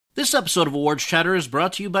This episode of Awards Chatter is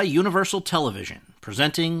brought to you by Universal Television,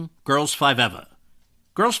 presenting Girls Five Eva.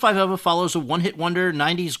 Girls Five Eva follows a one-hit wonder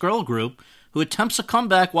 90s girl group who attempts a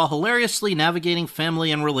comeback while hilariously navigating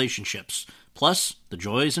family and relationships, plus the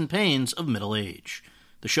joys and pains of middle age.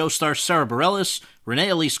 The show stars Sarah Bareilles, Renee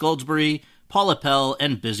Elise Goldsberry, Paula Pell,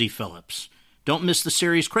 and Busy Phillips. Don't miss the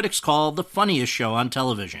series critics call the funniest show on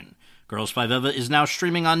television. Girls Five Eva is now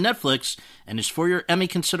streaming on Netflix and is for your Emmy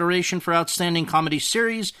consideration for Outstanding Comedy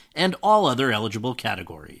Series and all other eligible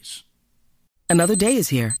categories. Another day is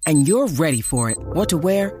here, and you're ready for it. What to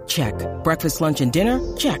wear? Check. Breakfast, lunch, and dinner?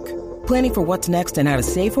 Check. Planning for what's next and how to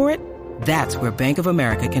save for it? That's where Bank of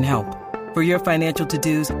America can help. For your financial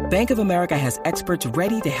to-dos, Bank of America has experts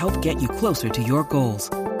ready to help get you closer to your goals.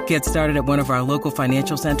 Get started at one of our local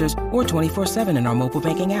financial centers or 24/7 in our mobile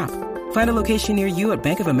banking app. Find a location near you at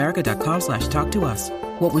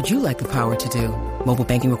bankofamerica.com/talktous. What would you like the power to do? Mobile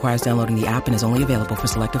banking requires downloading the app and is only available for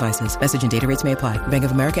select devices. Message and data rates may apply. Bank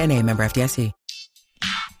of America N.A., member FDIC.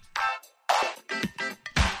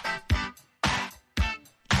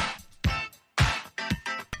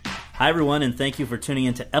 Hi, everyone, and thank you for tuning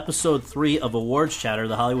in to Episode 3 of Awards Chatter,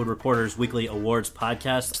 the Hollywood Reporter's weekly awards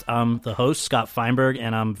podcast. I'm the host, Scott Feinberg,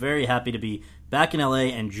 and I'm very happy to be back in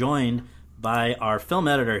LA and joined by our film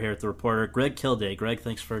editor here at The Reporter, Greg Kilday. Greg,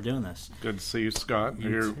 thanks for doing this. Good to see you, Scott.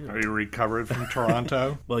 Are you recovered from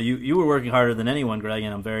Toronto? Well, you were working harder than anyone, Greg,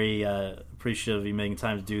 and I'm very appreciative of you making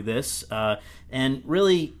time to do this. And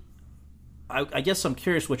really, I guess I'm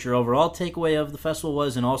curious what your overall takeaway of the festival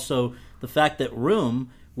was, and also the fact that Room,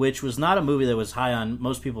 which was not a movie that was high on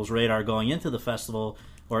most people's radar going into the festival,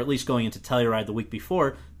 or at least going into Telluride the week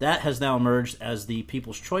before, that has now emerged as the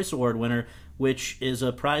People's Choice Award winner, which is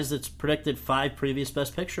a prize that's predicted 5 previous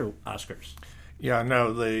Best Picture Oscars. Yeah,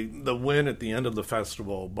 no, the win at the end of the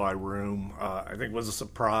festival by Room, I think, was a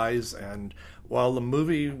surprise. And while the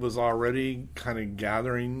movie was already kind of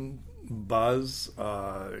gathering buzz,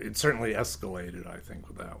 it certainly escalated, I think,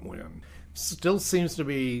 with that win. Still seems to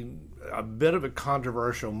be a bit of a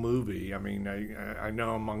controversial movie. I mean, I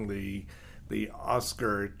know among the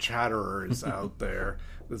Oscar chatterers out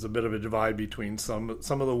there's a bit of a divide between some of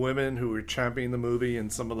the women who are championing the movie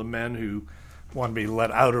and some of the men who want to be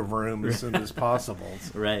let out of Room as soon as possible.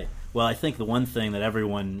 Right. Well, I think the one thing that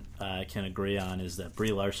everyone can agree on is that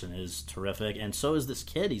Brie Larson is terrific, and so is this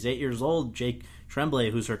kid. He's 8 years old, Jake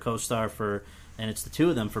Tremblay, who's her co-star for, and it's the two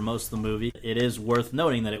of them for most of the movie. It is worth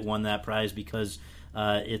noting that it won that prize because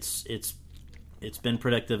it's been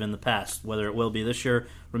predictive in the past. Whether it will be this year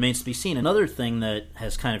remains to be seen. Another thing that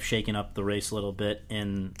has kind of shaken up the race a little bit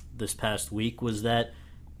in this past week was that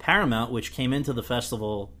Paramount, which came into the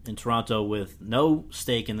festival in Toronto with no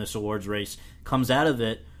stake in this awards race, comes out of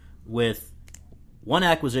it with one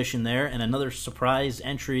acquisition there and another surprise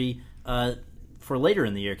entry for later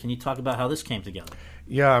in the year. Can you talk about how this came together?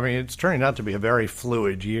 Yeah, I mean, it's turning out to be a very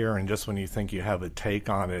fluid year, and just when you think you have a take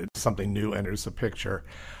on it, something new enters the picture.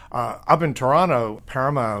 Up in Toronto,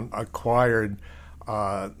 Paramount acquired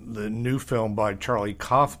the new film by Charlie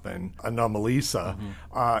Kaufman, Anomalisa.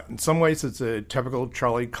 In some ways, it's a typical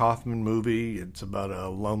Charlie Kaufman movie. It's about a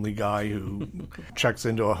lonely guy who checks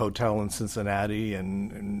into a hotel in Cincinnati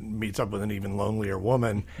and meets up with an even lonelier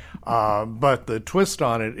woman. But the twist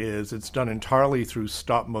on it is it's done entirely through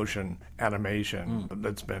stop-motion animation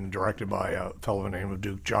that's been directed by a fellow by the name of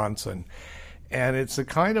Duke Johnson. And it's a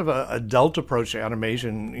kind of a adult approach to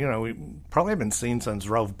animation. You know, we probably haven't seen since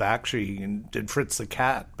Ralph Bakshi and did Fritz the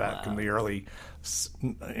Cat back in the early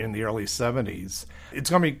 70s. It's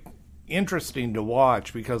going to be interesting to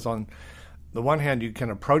watch because on the one hand, you can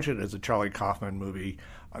approach it as a Charlie Kaufman movie.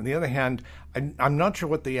 On the other hand, I'm not sure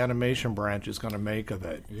what the animation branch is going to make of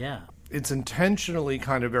it. Yeah. It's intentionally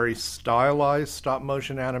kind of very stylized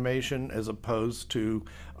stop-motion animation as opposed to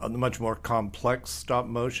the much more complex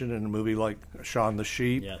stop-motion in a movie like Shaun the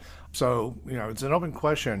Sheep. Yes. So, you know, it's an open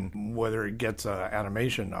question whether it gets an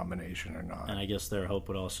animation nomination or not. And I guess their hope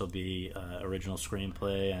would also be original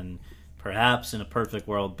screenplay and perhaps in a perfect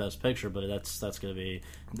world, Best Picture, but that's going to be...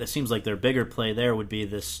 It seems like their bigger play there would be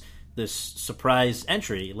this surprise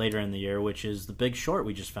entry later in the year, which is The Big Short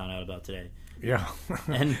we just found out about today. Yeah.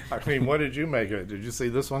 And I mean, what did you make of it? Did you see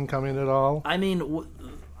this one coming at all? I mean,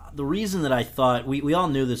 the reason that I thought... We all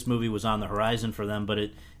knew this movie was on the horizon for them, but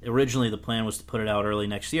originally the plan was to put it out early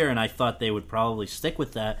next year, and I thought they would probably stick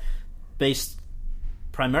with that based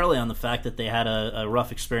primarily on the fact that they had a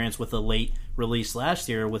rough experience with a late release last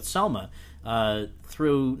year with Selma.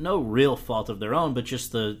 Through no real fault of their own, but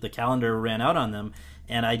just the calendar ran out on them,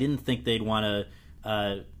 and I didn't think they'd want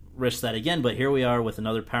to risk that again, but here we are with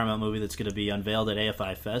another Paramount movie that's going to be unveiled at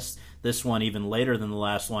AFI Fest. This one even later than the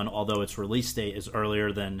last one, although its release date is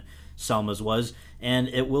earlier than Selma's was. And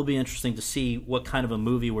it will be interesting to see what kind of a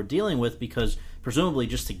movie we're dealing with, because presumably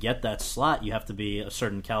just to get that slot, you have to be a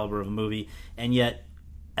certain caliber of a movie. And yet,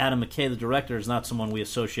 Adam McKay, the director, is not someone we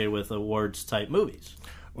associate with awards-type movies.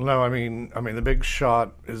 Well, no, I mean, The Big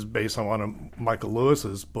Shot is based on one of Michael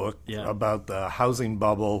Lewis's book about the housing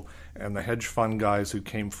bubble and the hedge fund guys who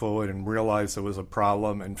came forward and realized there was a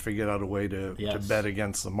problem and figured out a way to bet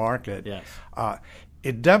against the market. Yes.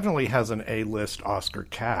 It definitely has an A-list Oscar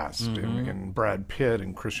cast in Brad Pitt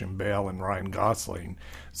and Christian Bale and Ryan Gosling.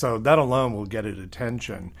 So that alone will get it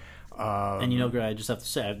attention. And Greg, I just have to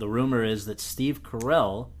say, the rumor is that Steve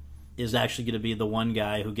Carell is actually going to be the one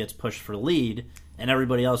guy who gets pushed for lead, and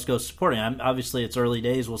everybody else goes supporting. Obviously, it's early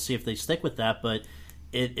days. We'll see if they stick with that, but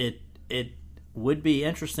it would be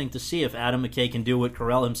interesting to see if Adam McKay can do what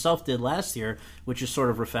Carell himself did last year, which is sort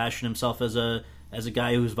of refashion himself as a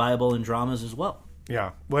guy who's viable in dramas as well.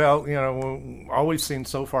 Yeah. Well, all we've seen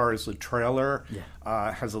so far is the trailer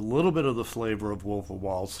has a little bit of the flavor of Wolf of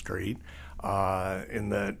Wall Street, in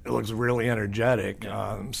that it looks really energetic.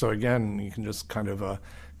 Yeah. So again, you can just kind of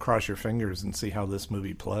cross your fingers and see how this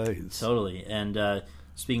movie plays. Totally. And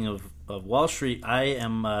speaking of Wall Street, I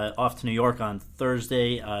am off to New York on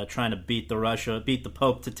Thursday, trying to beat the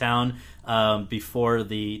Pope to town before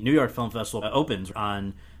the New York Film Festival opens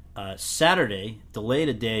on Saturday, delayed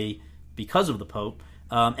a day because of the Pope.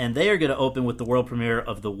 And they are going to open with the world premiere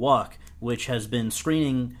of The Walk, which has been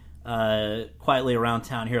screening quietly around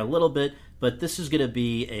town here a little bit, but this is going to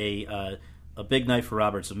be a big night for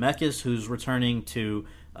Robert Zemeckis, who's returning to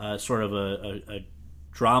sort of a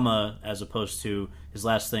drama, as opposed to his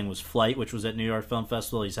last thing was Flight, which was at New York Film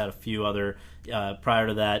Festival. He's had a few other prior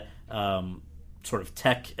to that sort of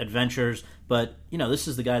tech adventures, but this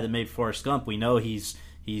is the guy that made Forrest Gump. We know he's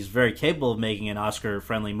very capable of making an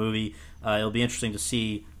Oscar-friendly movie. It'll be interesting to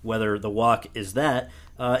see whether The Walk is that.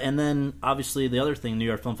 And then, obviously, the other thing New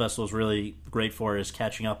York Film Festival is really great for is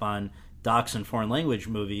catching up on docs and foreign language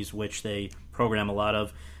movies, which they program a lot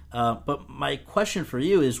of. But my question for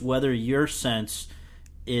you is whether your sense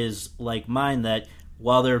is like mine, that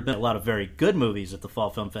while there have been a lot of very good movies at the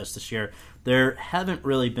Fall Film Fest this year, there haven't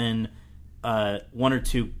really been one or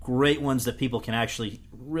two great ones that people can actually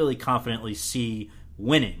really confidently see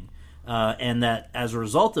winning. And that as a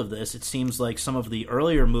result of this, it seems like some of the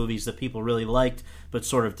earlier movies that people really liked but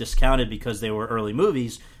sort of discounted because they were early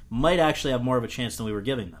movies might actually have more of a chance than we were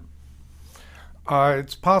giving them.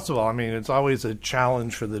 It's possible. I mean, it's always a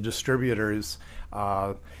challenge for the distributors.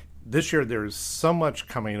 This year there's so much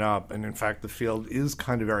coming up, and in fact the field is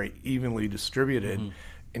kind of very evenly distributed.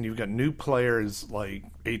 And you've got new players like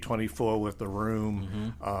A24 with The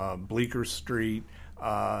Room, Bleecker Street.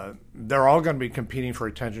 They're all going to be competing for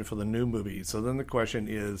attention for the new movies. So then the question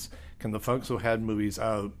is, can the folks who had movies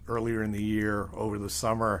out earlier in the year, over the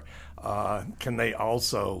summer, can they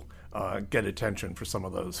also get attention for some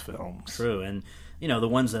of those films? True. And, the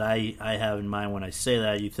ones that I have in mind when I say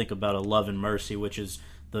that, you think about A Love and Mercy, which is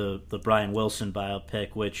the Brian Wilson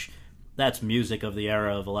biopic, which that's music of the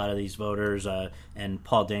era of a lot of these voters, and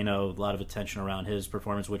Paul Dano, a lot of attention around his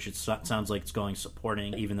performance, which it sounds like it's going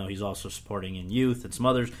supporting, even though he's also supporting in Youth and some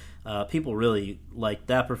others. People really like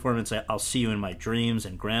that performance. I'll See You in My Dreams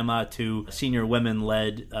and Grandma, two senior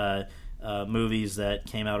women-led movies that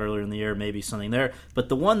came out earlier in the year, maybe something there. But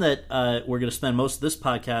the one that we're going to spend most of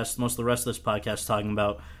the rest of this podcast talking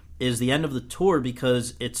about is the end of the tour,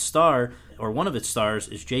 because its star, or one of its stars,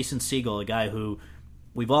 is Jason Segel, a guy who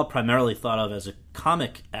we've all primarily thought of as a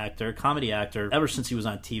comedy actor, ever since he was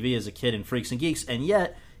on TV as a kid in Freaks and Geeks. And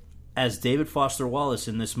yet, as David Foster Wallace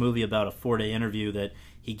in this movie about a 4-day interview that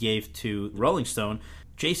he gave to Rolling Stone,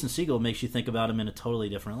 Jason Segel makes you think about him in a totally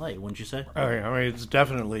different light, wouldn't you say? I mean, it's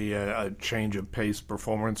definitely a change of pace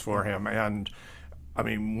performance for him. And, I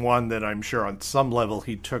mean, one that I'm sure on some level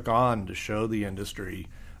he took on to show the industry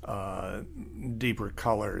deeper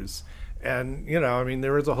colors. And,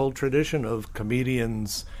 there is a whole tradition of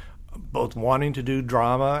comedians both wanting to do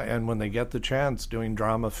drama and, when they get the chance, doing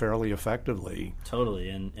drama fairly effectively. Totally.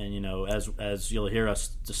 And as you'll hear us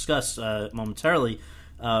discuss momentarily,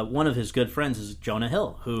 one of his good friends is Jonah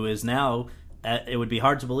Hill, who is now, it would be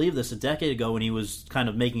hard to believe this a decade ago when he was kind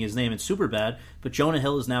of making his name in Superbad, but Jonah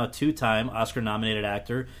Hill is now a 2-time Oscar-nominated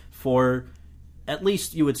actor for, at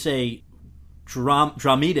least you would say,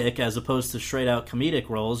 dramedic as opposed to straight-out comedic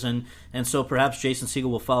roles, and so perhaps Jason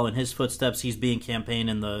Segel will follow in his footsteps. He's being campaigned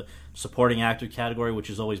in the supporting actor category, which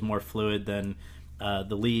is always more fluid than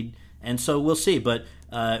the lead, and so we'll see. But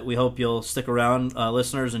we hope you'll stick around,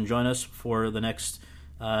 listeners, and join us for the next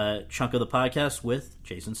chunk of the podcast with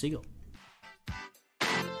Jason Segel.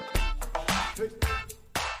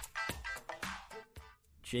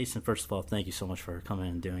 Jason, first of all, thank you so much for coming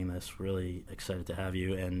and doing this. Really excited to have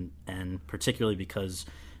you, and particularly because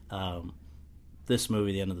this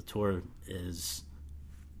movie, The End of the Tour, is,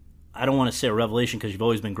 I don't want to say a revelation because you've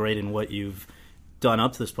always been great in what you've done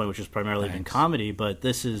up to this point, which has primarily been comedy, but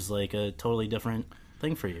this is like a totally different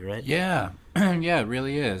thing for you, right? Yeah. Yeah, it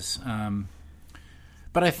really is.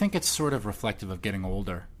 But I think it's sort of reflective of getting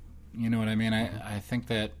older. You know what I mean? I think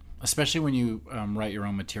that, especially when you write your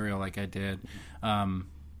own material like I did,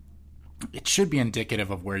 it should be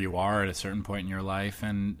indicative of where you are at a certain point in your life.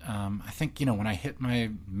 And I think, when I hit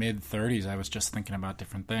my mid-30s, I was just thinking about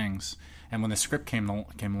different things. And when the script came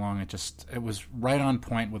along, it was right on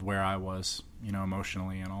point with where I was,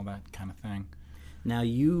 emotionally and all that kind of thing. Now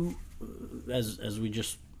you, as we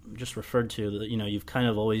just referred to, you've kind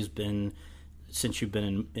of always been, since you've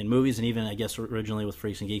been in movies, and even I guess originally with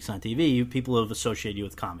Freaks and Geeks on TV, people have associated you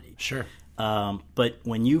with comedy. Sure. But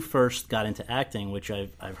when you first got into acting, which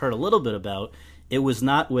I've heard a little bit about, it was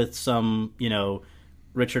not with some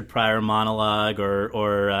Richard Pryor monologue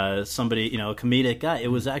or somebody a comedic guy.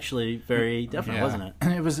 It was actually very different, wasn't it?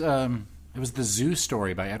 It was The Zoo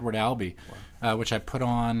Story by Edward Albee, which I put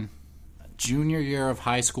on junior year of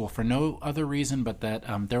high school for no other reason but that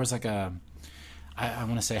there was like I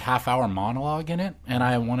want to say half-hour monologue in it, and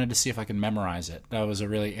I wanted to see if I could memorize it. That was a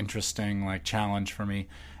really interesting challenge for me.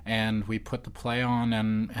 And we put the play on,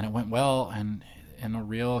 and it went well, and in a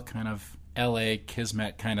real kind of L.A.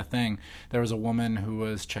 Kismet kind of thing. There was a woman who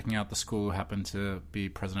was checking out the school who happened to be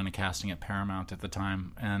president of casting at Paramount at the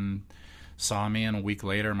time, and saw me, and a week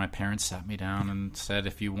later my parents sat me down and said,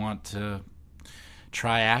 if you want to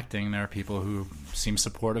try acting, there are people who seem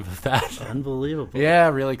supportive of that. Unbelievable. Yeah,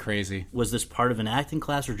 really crazy. Was this part of an acting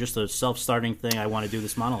class or just a self-starting thing, I want to do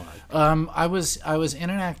this monologue? I was in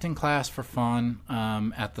an acting class for fun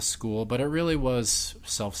at the school, but it really was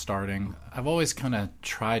self-starting. I've always kind of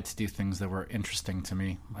tried to do things that were interesting to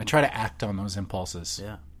me. I try to act on those impulses.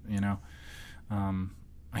 Yeah.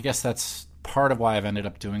 I guess that's part of why I've ended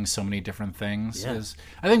up doing so many different things. Is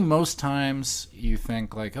I think most times you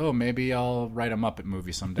think like, oh, maybe I'll write a Muppet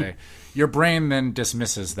movie someday. Your brain then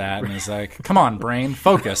dismisses that and is like, come on, brain,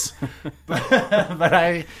 focus. but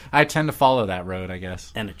I tend to follow that road, I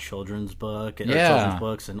guess. And a children's book, and children's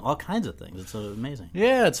books, and all kinds of things. It's amazing.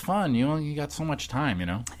 Yeah, it's fun. You got so much time,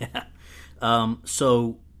 Yeah.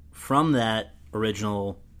 So from that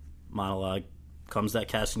original monologue comes that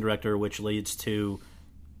casting director, which leads to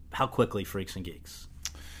how quickly Freaks and Geeks?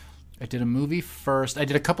 I did a movie first. I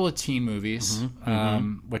did a couple of teen movies,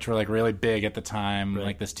 which were like really big at the time,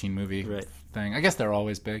 like this teen movie thing. I guess they're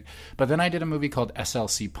always big. But then I did a movie called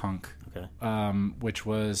SLC Punk, which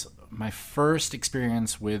was my first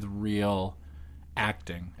experience with real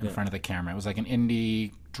acting in front of the camera. It was like an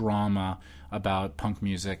indie drama about punk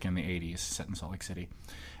music in the 80s, set in Salt Lake City.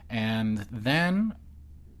 And then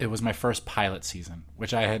it was my first pilot season,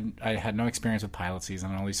 which I had no experience with pilot season,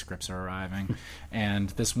 and all these scripts are arriving. And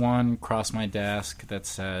this one crossed my desk that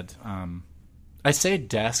said, I say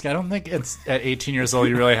desk, I don't think it's at 18 years old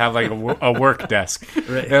you really have like a work desk.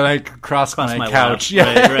 Right. They're like crossed my couch.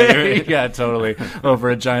 Lap. Yeah, right. Yeah, totally. Over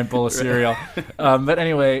a giant bowl of cereal. But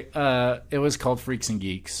anyway, it was called Freaks and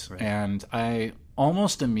Geeks. Right. And I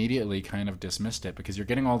almost immediately kind of dismissed it because you're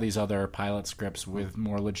getting all these other pilot scripts with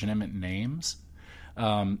more legitimate names.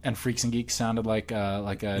 And Freaks and Geeks sounded like a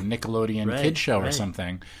Nickelodeon kid show or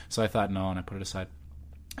something. So I thought no, and I put it aside.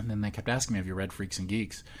 And then they kept asking me, have you read Freaks and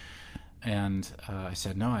Geeks? And I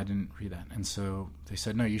said, no, I didn't read that. And so they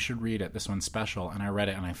said, no, you should read it. This one's special. And I read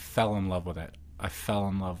it, and I fell in love with it. I fell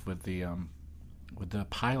in love with the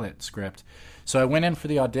pilot script. So I went in for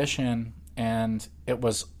the audition, and it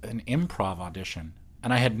was an improv audition.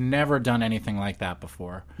 And I had never done anything like that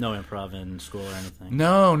before. No improv in school or anything?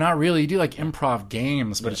 No, not really. You do like improv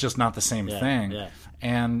games, but it's just not the same thing. Yeah.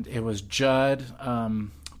 And it was Judd,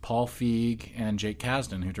 Paul Feig, and Jake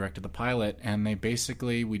Kasdan who directed the pilot. And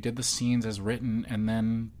we did the scenes as written, and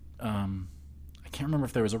then I can't remember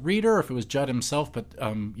if there was a reader or if it was Judd himself, but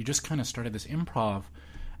you just kind of started this improv.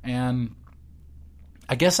 And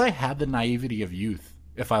I guess I had the naivety of youth,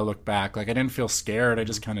 if I look back. Like, I didn't feel scared. I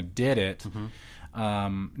just kind of did it. Mm-hmm.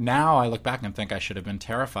 Now I look back and think I should have been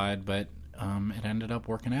terrified, but it ended up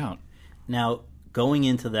working out. Now, going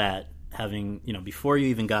into that, having, before you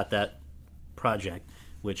even got that project,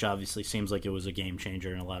 which obviously seems like it was a game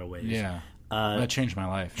changer in a lot of ways. Yeah. That changed my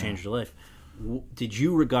life. Changed your life. Did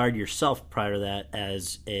you regard yourself prior to that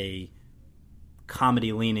as a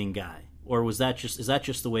comedy-leaning guy? Or is that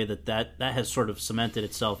just the way that has sort of cemented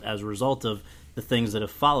itself as a result of the things that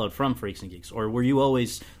have followed from Freaks and Geeks, or did you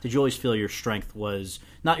always feel your strength was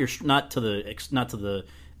not to the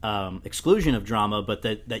exclusion of drama, but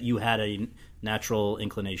that you had a natural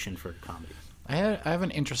inclination for comedy? I have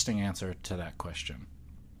an interesting answer to that question.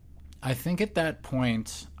 I think at that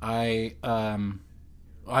point I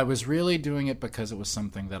was really doing it because it was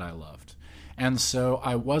something that I loved. And so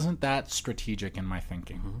I wasn't that strategic in my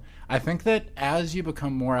thinking. Mm-hmm. I think that as you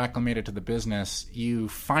become more acclimated to the business, you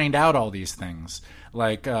find out all these things.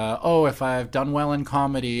 Like, if I've done well in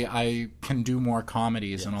comedy, I can do more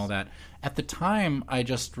comedies and all that. At the time, I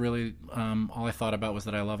just really, all I thought about was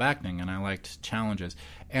that I love acting and I liked challenges.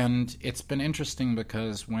 And it's been interesting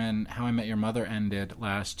because when How I Met Your Mother ended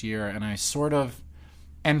last year and I sort of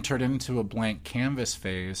entered into a blank canvas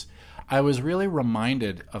phase, I was really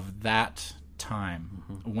reminded of that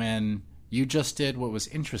time when you just did what was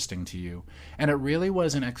interesting to you. And it really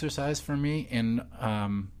was an exercise for me in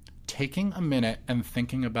taking a minute and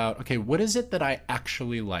thinking about, okay, what is it that I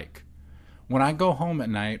actually like? When I go home at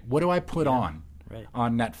night, what do I put on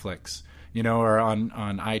Netflix, or on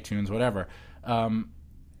iTunes, whatever?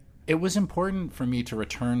 It was important for me to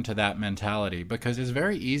return to that mentality because it's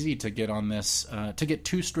very easy to get on this, to get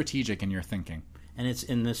too strategic in your thinking. And it's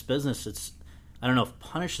in this business, I don't know if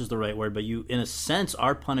punish is the right word, but you, in a sense,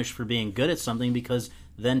 are punished for being good at something because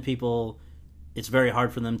then it's very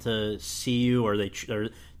hard for them to see you or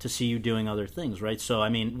to see you doing other things, right? So, I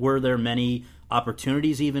mean, were there many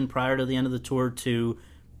opportunities even prior to the end of the tour to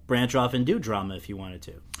branch off and do drama if you wanted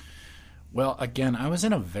to? Well, again, I was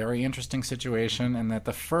in a very interesting situation in that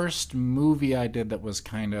the first movie I did that was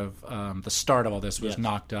kind of the start of all this was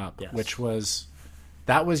Knocked Up, which was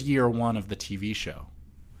year one of the TV show.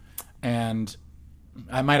 And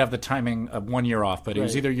I might have the timing of 1 year off, but it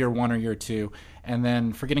was either year one or year two. And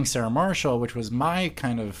then Forgetting Sarah Marshall, which was my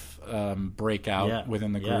kind of breakout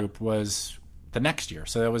within the group, was the next year.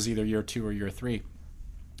 So that was either year two or year three.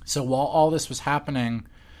 So while all this was happening,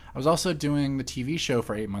 I was also doing the TV show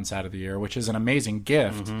for 8 months out of the year, which is an amazing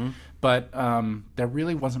gift. But there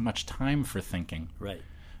really wasn't much time for thinking. Right.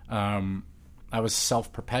 I was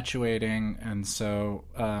self-perpetuating, and so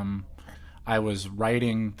I was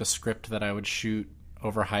writing the script that I would shoot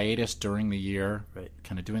over hiatus during the year,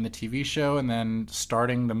 kind of doing the TV show, and then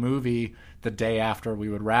starting the movie the day after we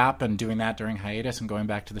would wrap, and doing that during hiatus and going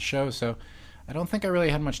back to the show. So I don't think I really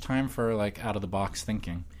had much time for out-of-the-box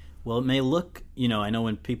thinking. Well, it may look, I know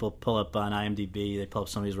when people pull up on IMDb, they pull up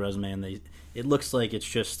somebody's resume, and it looks like it's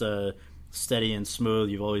just steady and smooth.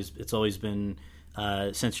 It's always been,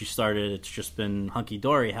 since you started, it's just been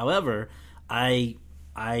hunky-dory. However, I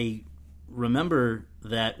remember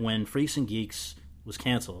that when Freaks and Geeks was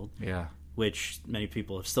canceled, which many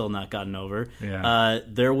people have still not gotten over,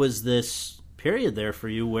 there was this period there for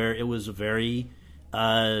you where it was a very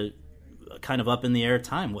kind of up in the air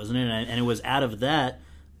time, wasn't it? And it was out of that,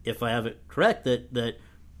 if I have it correct, that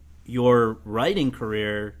your writing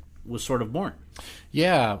career was sort of born.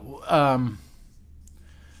 Yeah.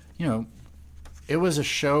 It was a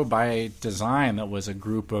show by design that was a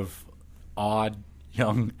group of odd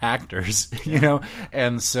young actors,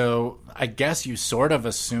 and so I guess you sort of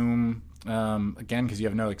assume, again, because you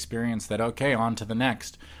have no experience, that okay, on to the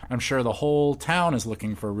next. I'm sure the whole town is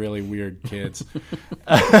looking for really weird kids,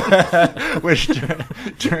 which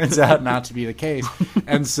turns out not to be the case.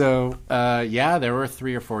 And so, there were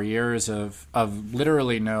 3 or 4 years of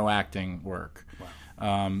literally no acting work.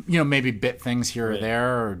 Wow. Maybe bit things here or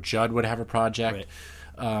there, or Judd would have a project,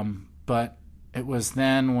 but it was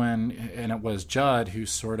then and it was Judd who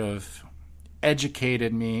sort of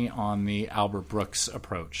educated me on the Albert Brooks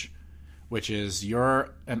approach, which is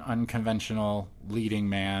you're an unconventional leading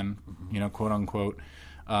man, quote unquote.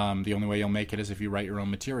 The only way you'll make it is if you write your own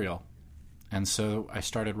material. And so I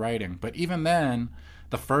started writing. But even then,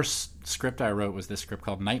 the first script I wrote was this script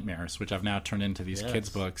called Nightmares, which I've now turned into these kids'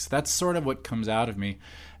 books. That's sort of what comes out of me.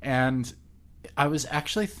 And I was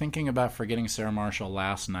actually thinking about Forgetting Sarah Marshall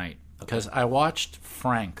last night. Because I watched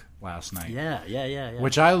Frank last night. Yeah.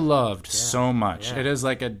 Which I loved so much. Yeah. It is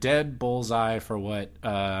like a dead bullseye for what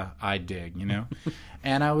I dig,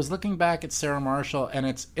 And I was looking back at Sarah Marshall, and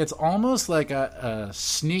it's almost like a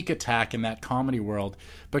sneak attack in that comedy world,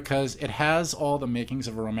 because it has all the makings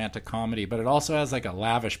of a romantic comedy, but it also has like a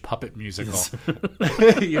lavish puppet musical.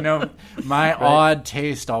 My odd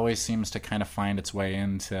taste always seems to kind of find its way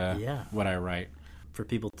into what I write. For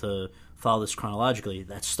people to follow this chronologically,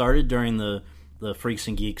 that started during the Freaks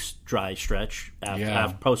and Geeks dry stretch,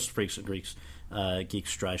 post Freaks and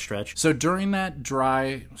Geeks dry stretch. So during that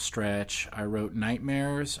dry stretch, I wrote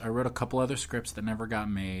Nightmares. I wrote a couple other scripts that never got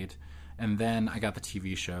made, And then I got the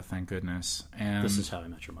TV show, thank goodness. And This Is How I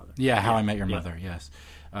Met Your Mother. Yeah, How I Met Your Mother, yes.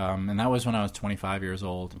 And that was when I was 25 years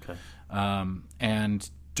old. Okay. And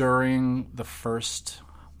during the first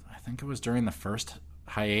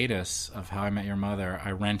hiatus of How I Met Your Mother,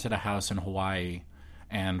 I rented a house in Hawaii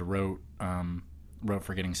and wrote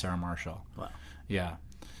Forgetting Sarah Marshall. Wow. Yeah.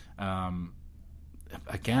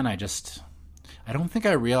 Again, I don't think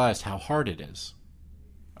I realized how hard it is.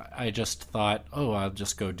 I just thought, I'll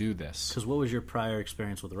just go do this. Because what was your prior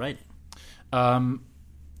experience with writing?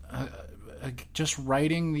 Just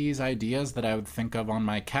writing these ideas that I would think of on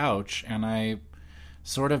my couch, and I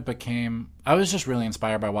was just really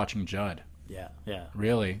inspired by watching Judd. Yeah.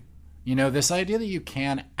 Really. This idea that you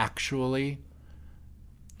can actually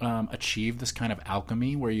achieve this kind of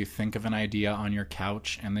alchemy where you think of an idea on your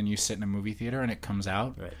couch and then you sit in a movie theater and it comes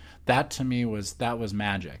out. Right. That to me was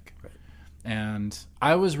magic. Right. And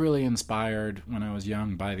I was really inspired when I was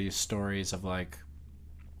young by these stories of like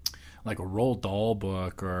a Roald Dahl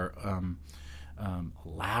book or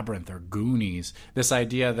Labyrinth or Goonies. This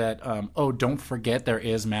idea that, don't forget there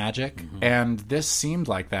is magic. Mm-hmm. And this seemed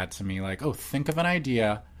like that to me. Like, think of an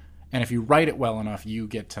idea, and if you write it well enough, you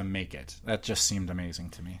get to make it. That just seemed amazing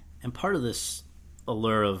to me. And part of this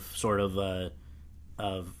allure of sort of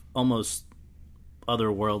almost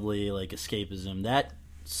otherworldly, like escapism, that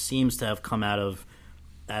seems to have come out of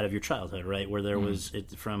your childhood, right? Where there was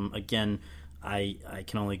it from, again, I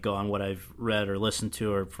can only go on what I've read or listened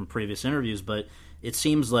to or from previous interviews, but it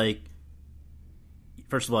seems like,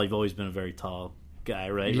 first of all, you've always been a very tall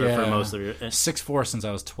guy, right? Yeah. For most of your 6'4" since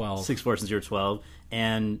I was 12. 6'4" since you were 12,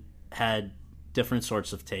 and had different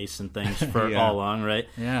sorts of tastes and things for Yeah. all along, right?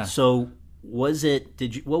 Yeah. So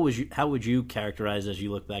how would you characterize as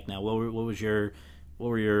you look back now? What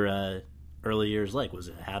were your early years like? Was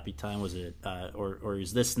it a happy time? Was it or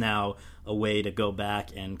is this now a way to go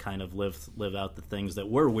back and kind of live out the things that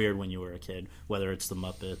were weird when you were a kid, whether it's the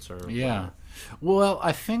Muppets or Yeah. Well,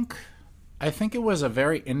 I think it was a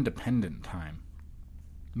very independent time.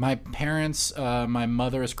 My parents, my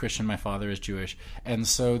mother is Christian, my father is Jewish, and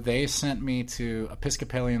so they sent me to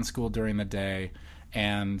Episcopalian school during the day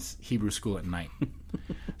and Hebrew school at night.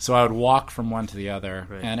 So I would walk from one to the other,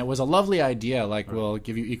 Right. and it was a lovely idea, like, we'll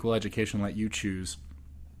give you equal education, let you choose.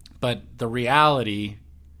 But the reality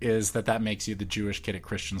is that makes you the Jewish kid at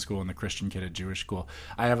Christian school and the Christian kid at Jewish school.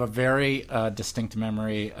 I have a very distinct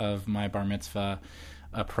memory of my bar mitzvah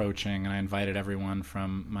approaching, and I invited everyone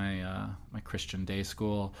from my Christian day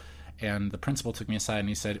school, and the principal took me aside and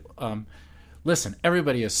he said, listen,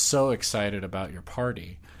 everybody is so excited about your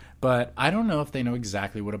party, but I don't know if they know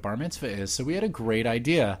exactly what a bar mitzvah is. So we had a great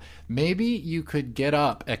idea. Maybe you could get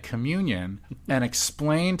up at communion and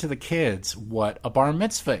explain to the kids what a bar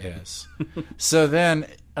mitzvah is. So then,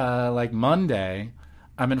 like Monday,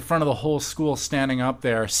 I'm in front of the whole school standing up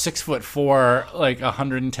there, 6'4", like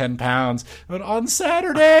 110 pounds. But on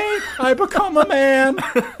Saturday, I become a man.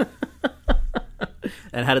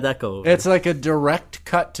 And how did that go over? It's like a direct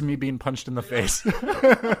cut to me being punched in the face.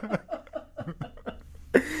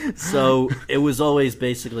 So it was always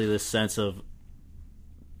basically this sense of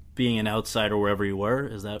being an outsider wherever you were.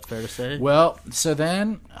 Is that fair to say? Well, so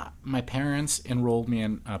then my parents enrolled me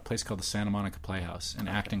in a place called the Santa Monica Playhouse, an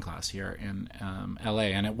acting class here in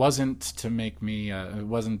L.A. And it wasn't to make me, it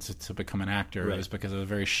wasn't to become an actor. Right. It was because I was a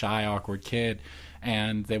very shy, awkward kid,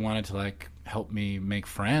 and they wanted to like help me make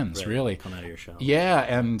friends. Right. Really Come out of your shell. Yeah,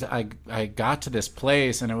 and I got to this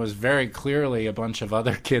place, and it was very clearly a bunch of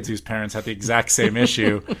other kids whose parents had the exact same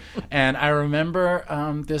issue. And I remember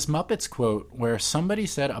this Muppets quote where somebody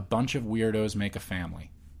said, "A bunch of weirdos make a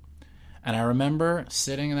family." And I remember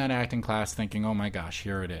sitting in that acting class thinking, oh my gosh,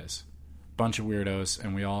 here it is. Bunch of weirdos,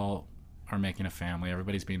 and we all are making a family.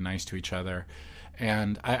 Everybody's being nice to each other.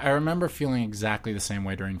 And I remember feeling exactly the same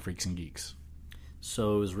way during Freaks and Geeks.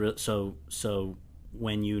 So it was so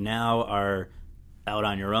when you now are out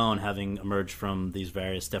on your own, having emerged from these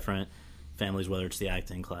various different families, whether it's the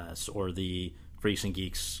acting class or the Freaks and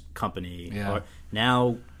Geeks company, Yeah. or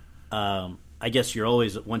now, I guess you're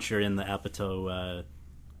always, once you're in the Apatow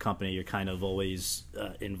company, you're kind of always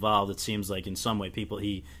involved. It seems like in some way people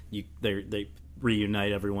they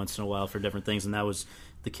reunite every once in a while for different things, and that was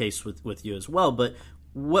the case with you as well. But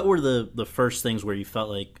what were the first things where you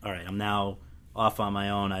felt like, all right, I'm now off on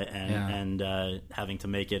my own and having to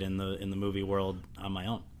make it in the movie world on my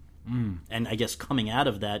own? And I guess coming out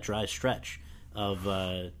of that dry stretch of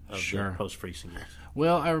Sure. the post Freaks and Geeks.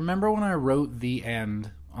 Well, I remember when I wrote the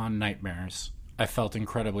end on Nightmares, I felt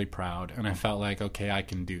incredibly proud, and I felt like, okay, I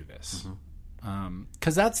can do this.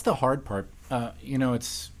 'Cause that's the hard part.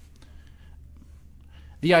 It's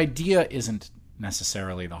the idea isn't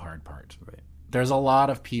necessarily the hard part. Right. There's a lot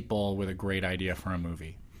of people with a great idea for a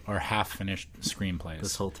movie or half-finished screenplays.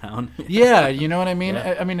 This whole town. Yeah, you know what I mean?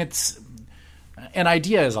 Yeah. I mean, it's an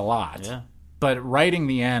idea is a lot. Yeah. But writing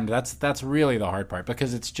the end, that's really the hard part,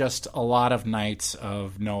 because it's just a lot of nights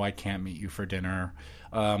of, no, I can't meet you for dinner.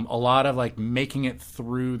 A lot of like making it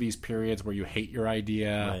through these periods where you hate your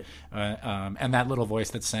idea, and that little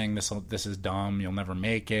voice that's saying this is dumb, you'll never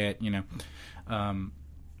make it. You know,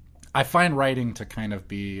 I find writing to kind of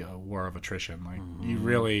be a war of attrition. Like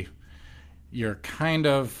you're kind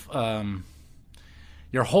of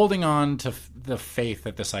you're holding on to the faith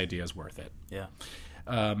that this idea is worth it. Yeah.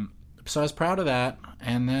 So I was proud of that,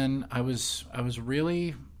 and then I was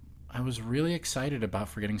really excited about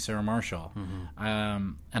Forgetting Sarah Marshall.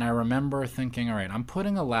 And I remember thinking, all right, I'm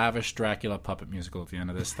putting a lavish Dracula puppet musical at the end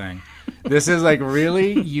of this thing. This is like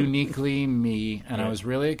really uniquely me, and I was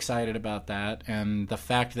really excited about that. And the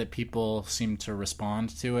fact that people seemed to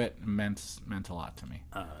respond to it meant a lot to me.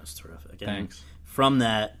 That's terrific. And Thanks. from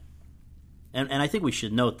that, and I think we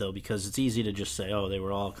should note, though, because it's easy to just say, oh, they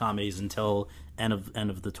were all comedies until end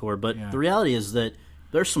of the tour. But the reality is that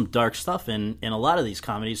there's some dark stuff in a lot of these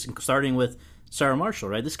comedies, starting with Sarah Marshall,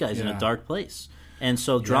 right? This guy's in a dark place. And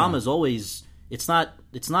so drama is always, it's not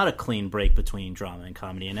a clean break between drama and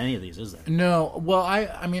comedy in any of these, is there? No. Well,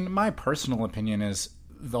 I mean, my personal opinion is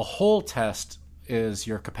the whole test is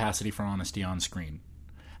your capacity for honesty on screen.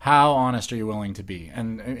 How honest are you willing to be?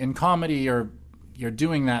 And in comedy, you're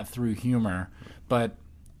doing that through humor, but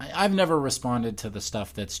I've never responded to the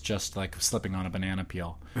stuff that's just like slipping on a banana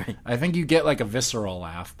peel. Right. I think you get like a visceral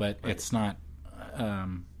laugh, but it's not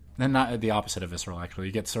not the opposite of visceral, actually.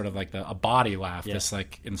 You get sort of like a body laugh, this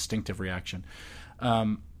like instinctive reaction.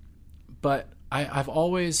 But I've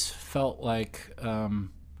always felt like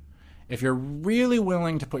if you're really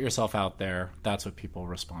willing to put yourself out there, that's what people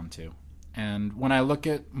respond to. And when I look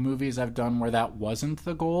at movies I've done where that wasn't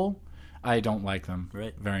the goal, I don't like them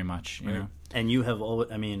very much. You know? And you have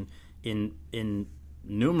always, I mean, in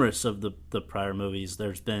numerous of the prior movies,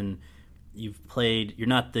 you've played, you're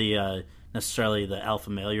not the necessarily the alpha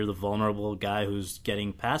male, you're the vulnerable guy who's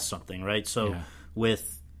getting past something, right? So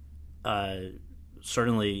with,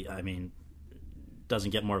 certainly, I mean,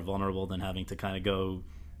 doesn't get more vulnerable than having to kind of go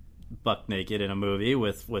buck naked in a movie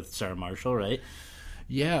with Sarah Marshall, right?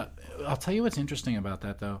 Yeah. I'll tell you what's interesting about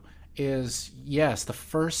that, though, is, yes, the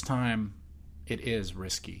first time it is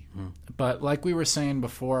risky. But like we were saying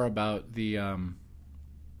before about the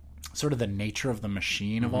sort of the nature of the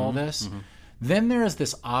machine of all this, then there is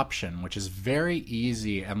this option, which is very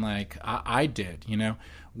easy, and like I did, you know,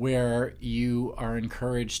 where you are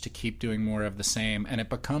encouraged to keep doing more of the same, and it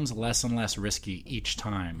becomes less and less risky each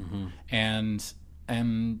time. And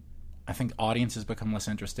I think audiences become less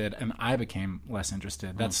interested, and I became less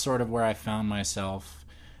interested. That's sort of where I found myself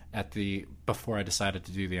before I decided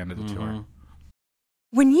to do the end of the tour.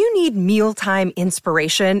 When you need mealtime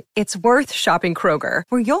inspiration, it's worth shopping Kroger,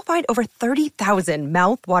 where you'll find over 30,000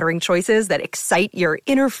 mouth-watering choices that excite your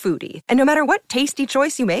inner foodie. And no matter what tasty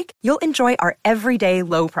choice you make, you'll enjoy our everyday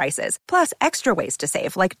low prices, plus extra ways to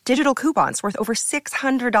save, like digital coupons worth over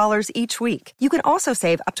 $600 each week. You can also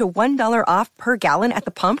save up to $1 off per gallon at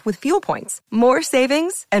the pump with fuel points. More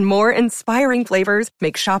savings and more inspiring flavors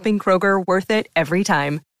make shopping Kroger worth it every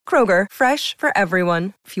time. Kroger, fresh for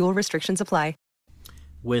everyone. Fuel restrictions apply.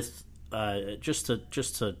 With just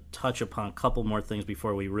to touch upon a couple more things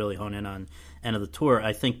before we really hone in on end of the tour,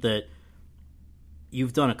 I think that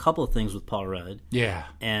you've done a couple of things with Paul Rudd. Yeah.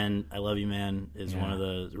 And I Love You Man is one of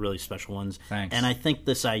the really special ones. Thanks. And I think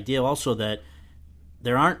this idea also that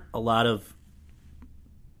there aren't a lot of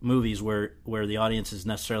movies where the audience is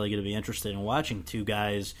necessarily going to be interested in watching two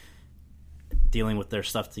guys dealing with their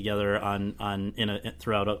stuff together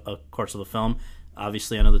throughout a course of a film.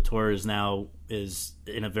 Obviously, End of the Tour is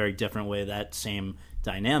in a very different way that same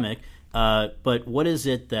dynamic. But what is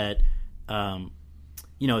it that,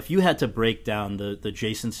 if you had to break down the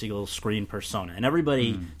Jason Segel screen persona, and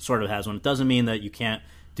everybody sort of has one, it doesn't mean that you can't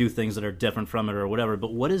do things that are different from it or whatever,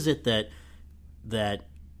 but what is it that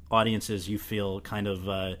audiences you feel kind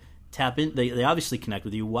of tap in? They obviously connect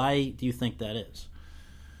with you. Why do you think that is?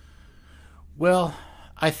 Well,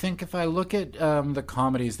 I think if I look at the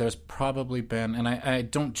comedies, there's probably been, and I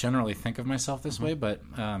don't generally think of myself this way, but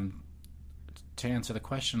to answer the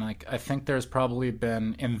question, like I think there's probably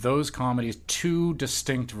been in those comedies two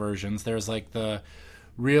distinct versions. There's like the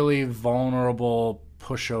really vulnerable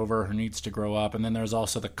pushover who needs to grow up, and then there's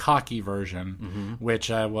also the cocky version,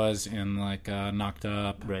 which I was in like Knocked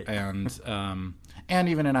Up, right. and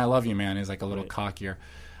even in I Love You Man is like a little cockier.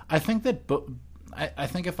 I think that. I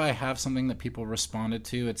think if I have something that people responded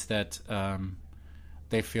to, it's that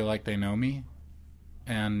they feel like they know me,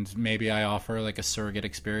 and maybe I offer like a surrogate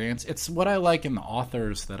experience. It's what I like in the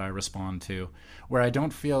authors that I respond to, where I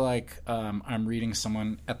don't feel like I'm reading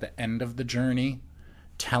someone at the end of the journey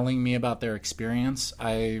telling me about their experience.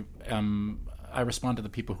 I respond to the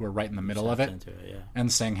people who are right in the middle of it,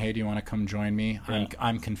 and saying, "Hey, do you want to come join me?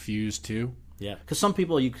 I'm confused too." Yeah, because some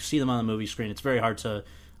people, you see them on the movie screen. It's very hard to,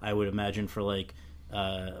 I would imagine, for like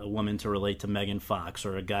a woman to relate to Megan Fox,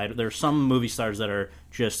 or a guy. There are some movie stars that are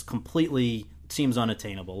just completely, seems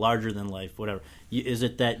unattainable, larger than life, whatever. Is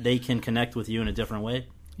it that they can connect with you in a different way?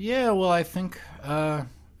 Yeah, well, I think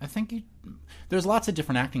there's lots of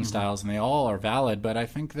different acting styles, and they all are valid. But I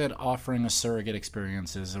think that offering a surrogate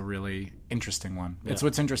experience is a really interesting one. Yeah. It's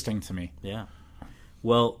what's interesting to me. Yeah.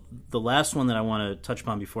 Well, the last one that I want to touch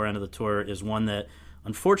upon before End of the Tour is one that,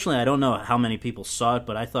 unfortunately, I don't know how many people saw it,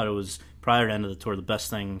 but I thought it was, prior to End of the Tour, the best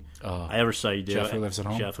thing I ever saw you do. Jeff Who Lives at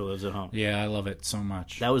Home? Jeff Who Lives at Home. Yeah, I love it so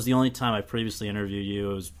much. That was the only time I previously interviewed you.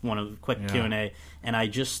 It was one of the quick Q&A, and I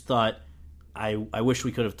just thought, I wish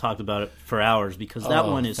we could have talked about it for hours, because that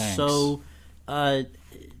one is so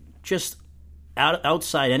just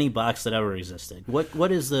outside any box that ever existed.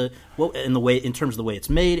 What is in the way, in terms of the way it's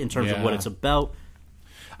made, in terms of what it's about?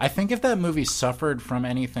 I think if that movie suffered from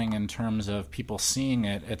anything in terms of people seeing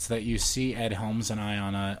it, it's that you see Ed Helms and I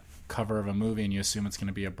on a cover of a movie and you assume it's going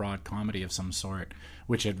to be a broad comedy of some sort,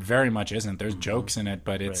 which it very much isn't. There's jokes in it,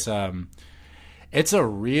 but it's a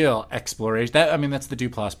real exploration. That's the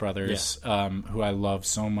Duplass brothers, who I love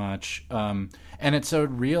so much, and it's a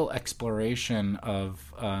real exploration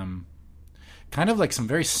of kind of like some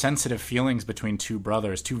very sensitive feelings between two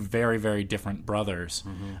brothers, two very, very different brothers.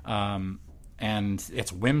 And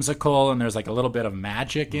it's whimsical, and there's like a little bit of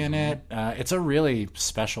magic in it. It's a really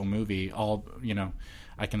special movie.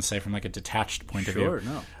 I can say from like a detached point of view.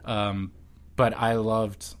 But I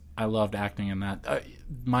loved acting in that.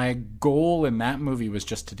 My goal in that movie was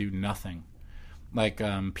just to do nothing, like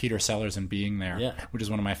Peter Sellers in Being There, which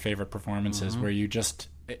is one of my favorite performances, where you just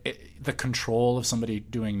the control of somebody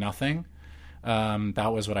doing nothing.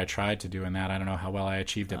 That was what I tried to do in that. I don't know how well I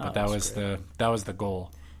achieved it, but that was the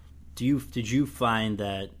goal. Did you find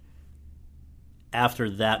that after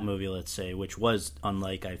that movie, let's say, which was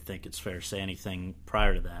unlike, I think it's fair to say, anything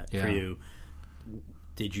prior to that for you,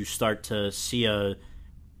 did you start to see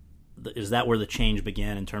is that where the change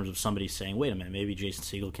began in terms of somebody saying, wait a minute, maybe Jason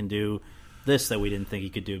Segel can do this that we didn't think he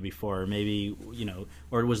could do before, or maybe,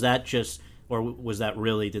 or was that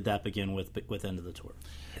really, did that begin with End of the Tour?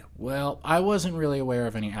 Well, I wasn't really aware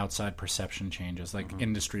of any outside perception changes, like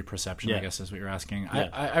industry perception, I guess is what you're asking. Yeah.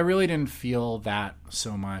 I really didn't feel that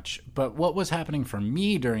so much. But what was happening for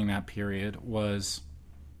me during that period was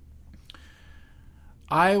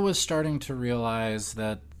I was starting to realize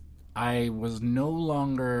that I was no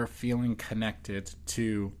longer feeling connected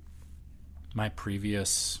to my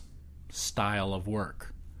previous style of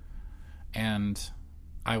work. And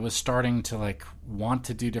I was starting to want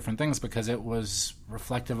to do different things because it was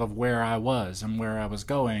reflective of where I was and where I was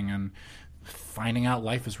going, and finding out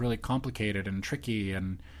life is really complicated and tricky.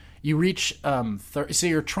 And you reach so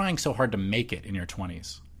you're trying so hard to make it in your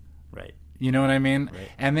 20s, right? You know what I mean? Right.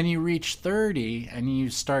 And then you reach 30 and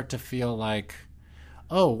you start to feel like,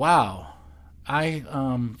 oh wow, I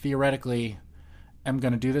theoretically am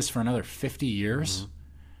going to do this for another 50 years.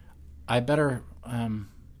 I better.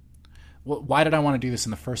 Why did I want to do this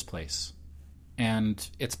in the first place? And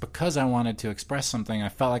it's because I wanted to express something. I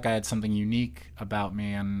felt like I had something unique about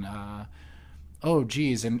me. And,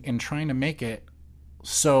 in trying to make it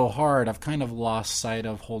so hard, I've kind of lost sight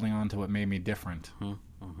of holding on to what made me different.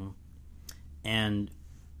 And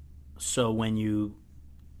so when you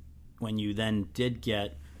then did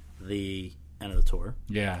get the End of the Tour,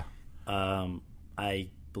 I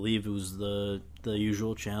believe it was the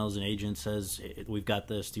usual channels. An agent says, we've got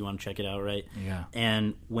this, do you want to check it out, right? Yeah.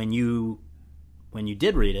 And when you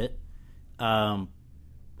did read it, and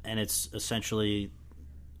it's essentially,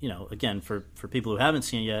 again, for people who haven't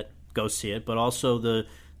seen it yet, go see it, but also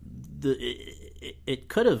it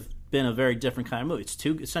could have been a very different kind of movie. It's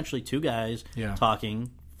essentially two guys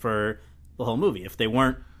talking for the whole movie. If they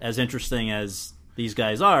weren't as interesting as these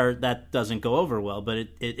guys are, that doesn't go over well, but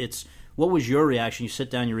it's what was your reaction? You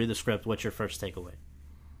sit down, you read the script. What's your first takeaway?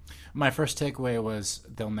 My first takeaway was,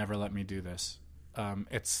 they'll never let me do this.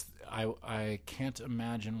 I can't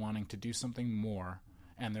imagine wanting to do something more,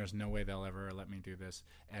 and there's no way they'll ever let me do this.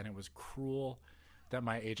 And it was cruel that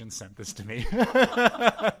my agent sent this to me.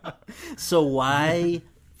 So why,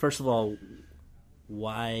 first of all,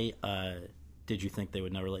 why did you think they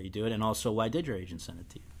would never let you do it? And also, why did your agent send it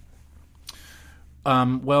to you?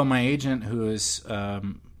 Well, my agent,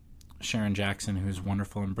 Sharon Jackson, who's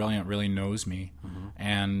wonderful and brilliant, really knows me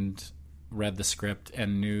and read the script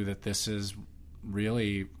and knew that this is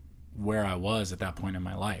really where I was at that point in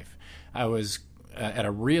my life. I was at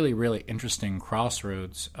a really, really interesting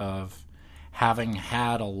crossroads of having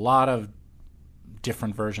had a lot of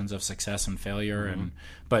different versions of success and failure,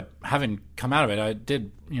 but having come out of it, I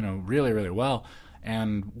did, really, really well,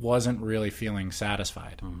 and wasn't really feeling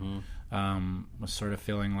satisfied. Was sort of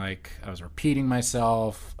feeling like I was repeating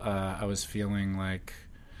myself. I was feeling like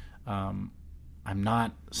I'm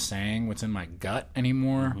not saying what's in my gut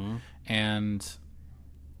anymore, and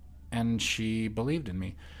she believed in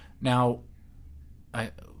me. Now,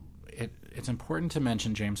 it's important to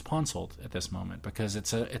mention James Ponsoldt at this moment because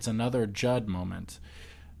it's another Judd moment.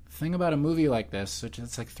 The thing about a movie like this, which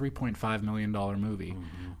it's like $3.5 million movie,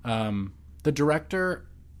 the director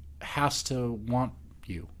has to want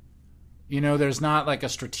you. There's not like a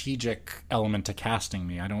strategic element to casting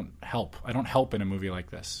me. I don't help in a movie like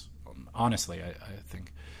this, honestly, I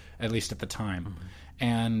think, at least at the time.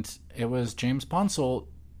 And it was James Ponsoldt,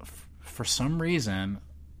 for some reason,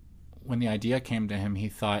 when the idea came to him, he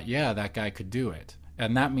thought, yeah, that guy could do it.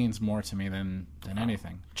 And that means more to me than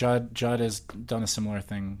anything. Judd has done a similar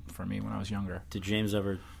thing for me when I was younger.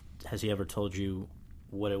 Has he ever told you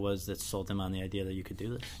what it was that sold him on the idea that you could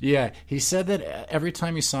do this? Yeah, he said that every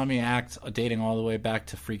time he saw me act, dating all the way back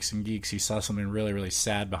to Freaks and Geeks, he saw something really, really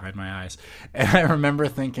sad behind my eyes. And I remember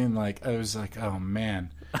thinking, I was like, oh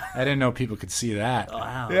man, I didn't know people could see that.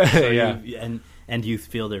 Wow. So yeah. And do you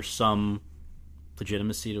feel there's some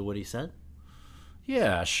legitimacy to what he said?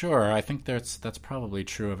 Yeah, sure. I think that's probably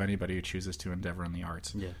true of anybody who chooses to endeavor in the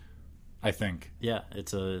arts. Yeah, I think. Yeah,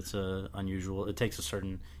 it's a unusual. It takes a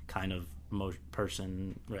certain kind of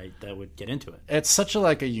person, right, that would get into it. It's such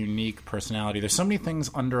a unique personality. There's so many things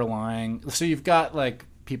underlying. So you've got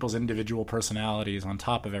people's individual personalities on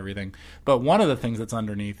top of everything, but one of the things that's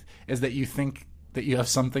underneath is that you think that you have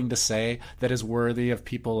something to say that is worthy of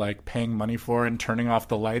people paying money for and turning off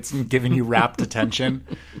the lights and giving you rapt attention.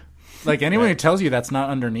 Anyone who tells you that's not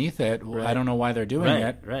underneath it, I don't know why they're doing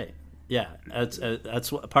it. Right. Yeah,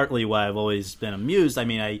 that's partly why I've always been amused. I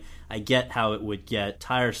mean, I get how it would get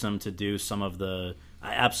tiresome to do some of the.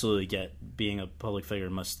 I absolutely get being a public figure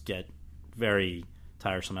must get very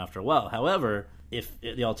tiresome after a while. However, if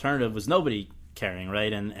the alternative was nobody caring,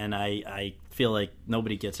 right, and I feel like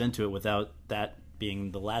nobody gets into it without that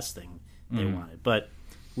being the last thing they wanted. But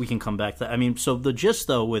we can come back to that. I mean, so the gist,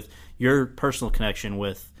 though, with your personal connection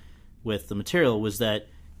with the material was that,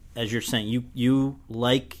 as you're saying, you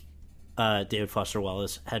like David Foster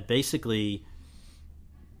Wallace, had basically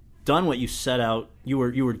done what you set out. You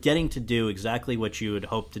were getting to do exactly what you had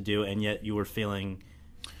hoped to do, and yet you were feeling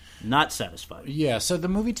not satisfied. Yeah, so the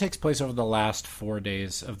movie takes place over the last 4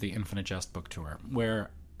 days of the Infinite Jest book tour,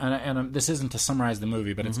 where, and this isn't to summarize the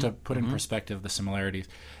movie, but it's to put in perspective the similarities.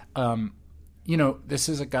 This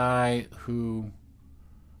is a guy who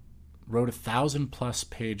wrote a 1,000+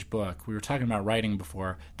 page book. We were talking about writing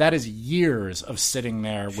before. That is years of sitting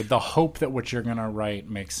there with the hope that what you're going to write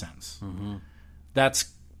makes sense.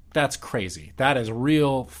 That's crazy. That is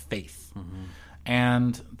real faith.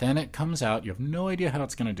 And then it comes out. You have no idea how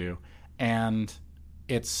it's going to do. And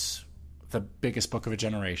it's the biggest book of a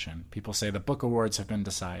generation. People say the book awards have been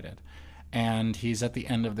decided. And he's at the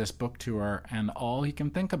end of this book tour, and all he can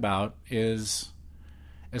think about is,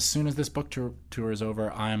 as soon as this book tour is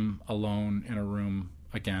over, I'm alone in a room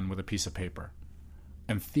again with a piece of paper.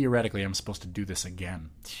 And theoretically, I'm supposed to do this again.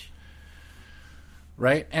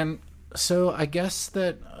 Right? And so I guess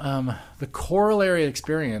that the corollary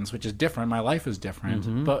experience, which is different, my life is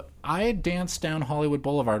different, but I danced down Hollywood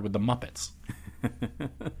Boulevard with the Muppets.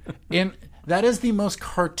 And that is the most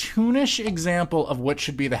cartoonish example of what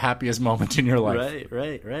should be the happiest moment in your life.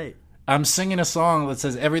 Right. I'm singing a song that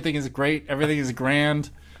says everything is great, everything is grand.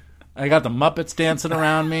 I got the Muppets dancing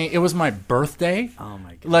around me. It was my birthday. Oh,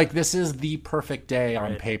 my God. This is the perfect day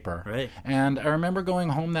on paper. Right. And I remember going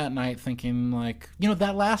home that night thinking,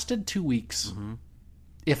 that lasted 2 weeks.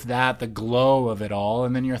 If that, the glow of it all.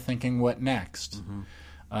 And then you're thinking, what next?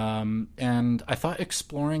 And I thought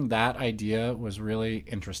exploring that idea was really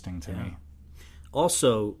interesting to me.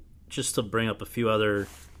 Also, just to bring up a few other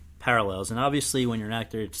parallels, and obviously when you're an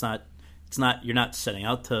actor, you're not setting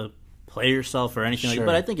out to play yourself or anything like that,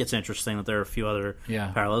 but I think it's interesting that there are a few other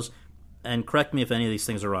parallels. And correct me if any of these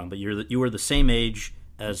things are wrong, but you were the same age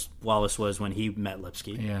as Wallace was when he met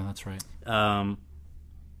Lipsky. Yeah, that's right.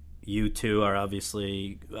 You two are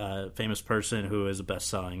obviously a famous person who is a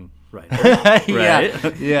best-selling writer. Right?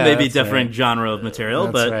 Yeah, maybe different genre of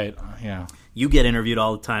material, that's but right. Yeah. you get interviewed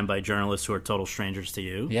all the time by journalists who are total strangers to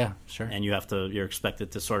you. Yeah, sure. And you're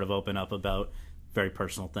expected to sort of open up about very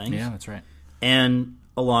personal things. Yeah, that's right. And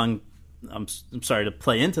I'm sorry to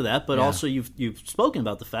play into that, but also you've spoken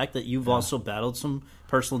about the fact that you've also battled some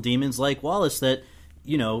personal demons like Wallace that,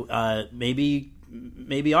 maybe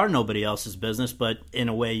are nobody else's business, but in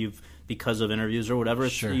a way because of interviews or whatever,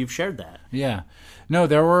 you've shared that. Yeah, no,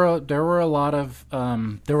 there were a lot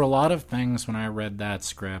of things when I read that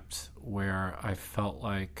script where I felt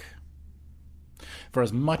like, for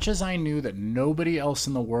as much as I knew that nobody else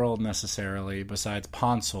in the world necessarily besides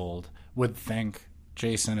Ponsold would think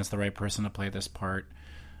Jason is the right person to play this part.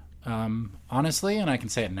 Honestly, and I can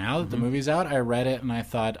say it now that the movie's out, I read it and I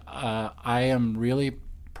thought, I am really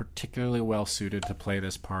particularly well suited to play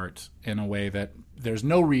this part in a way that there's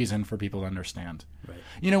no reason for people to understand. Right.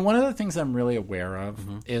 One of the things I'm really aware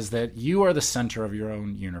of is that you are the center of your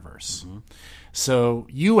own universe. So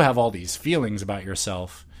you have all these feelings about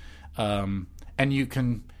yourself, and you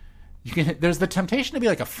can there's the temptation to be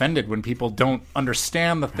like offended when people don't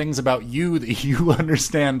understand the things about you that you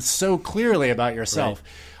understand so clearly about yourself.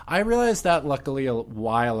 Right. I realized that luckily a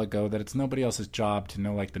while ago that it's nobody else's job to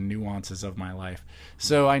know like the nuances of my life.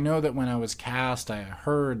 So I know that when I was cast, I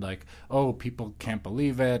heard like, oh, people can't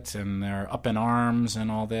believe it and they're up in arms and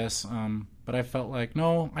all this. But I felt like,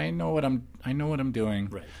 no, I know what I'm doing.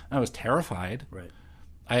 Right. I was terrified. Right.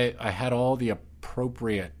 I had all the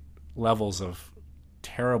appropriate levels of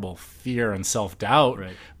terrible fear and self-doubt,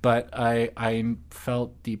 right. But I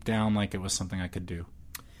felt deep down like it was something I could do.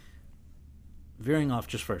 Veering off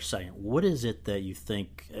just for a second, what is it that you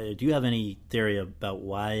think, do you have any theory about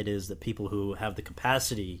why it is that people who have the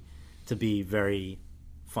capacity to be very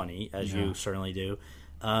funny, as you certainly do,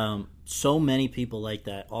 so many people like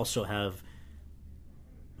that also have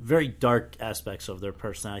very dark aspects of their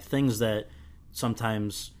personality, things that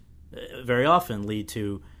sometimes, very often lead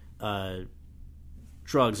to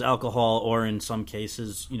drugs, alcohol, or in some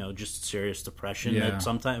cases, just serious depression. Yeah. That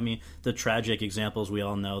sometimes, the tragic examples we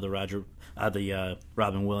all know, the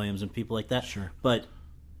Robin Williams and people like that. Sure. But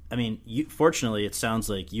fortunately, it sounds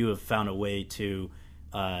like you have found a way to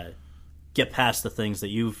get past the things that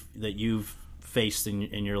you've faced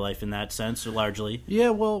in your life in that sense, largely. Yeah.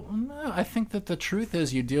 Well, I think that the truth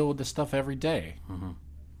is you deal with this stuff every day.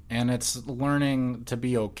 And it's learning to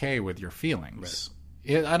be okay with your feelings. Right.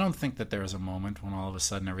 I don't think that there's a moment when all of a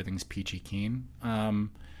sudden everything's peachy keen.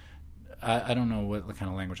 I don't know what kind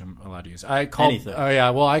of language I'm allowed to use. Anything. Oh yeah,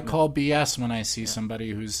 well I call BS when I see somebody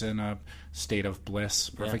who's in a state of bliss,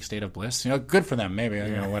 perfect state of bliss. Good for them. Maybe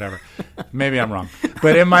whatever. Maybe I'm wrong,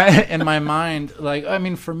 but in my mind,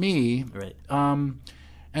 for me, right.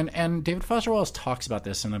 And David Foster Wallace talks about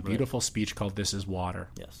this in a beautiful speech called "This Is Water."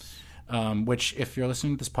 Yes. Which, if you're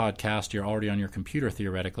listening to this podcast, you're already on your computer,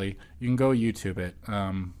 theoretically. You can go YouTube it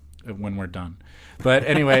when we're done. But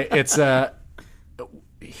anyway, it's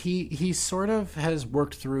he sort of has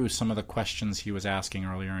worked through some of the questions he was asking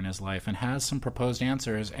earlier in his life and has some proposed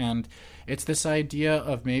answers. And it's this idea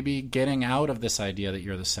of maybe getting out of this idea that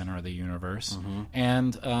you're the center of the universe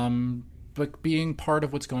and but being part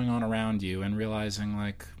of what's going on around you and realizing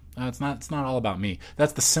it's not all about me.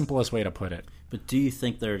 That's the simplest way to put it. But do you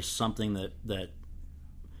think there's something that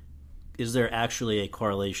is there actually a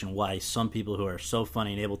correlation why some people who are so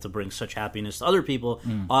funny and able to bring such happiness to other people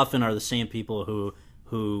often are the same people who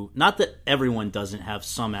not that everyone doesn't have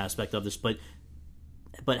some aspect of this, but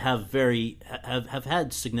have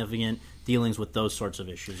had significant dealings with those sorts of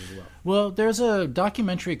issues as well? Well, there's a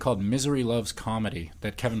documentary called Misery Loves Comedy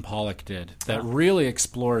that Kevin Pollak did that really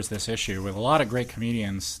explores this issue with a lot of great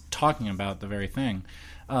comedians talking about the very thing.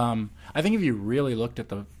 I think if you really looked at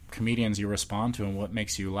the comedians you respond to and what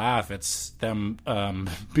makes you laugh, it's them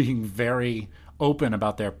being very open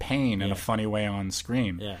about their pain in a funny way on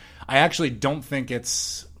screen. Yeah. I actually don't think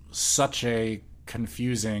it's such a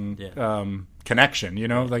confusing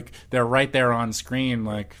connection, like they're right there on screen,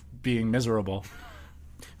 like being miserable.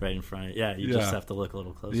 Right in front of you. Yeah, you just have to look a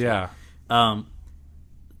little closer. Yeah.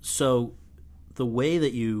 So the way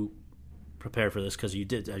that you prepare for this, because you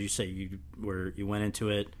did, as you say, you went into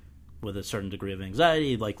it with a certain degree of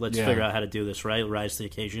anxiety, let's figure out how to do this right, rise to the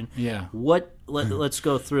occasion. Yeah. Let's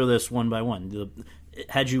go through this one by one.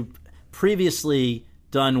 Had you previously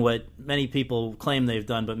done what many people claim they've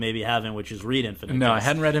done but maybe haven't, which is read Infinite Jest? No, I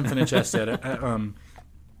hadn't read Infinite Jest yet.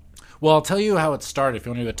 Well, I'll tell you how it started if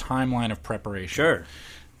you want to do a timeline of preparation. Sure.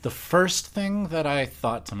 The first thing that I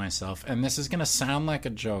thought to myself, and this is going to sound like a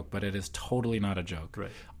joke, but it is totally not a joke. Right.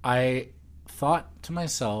 I thought to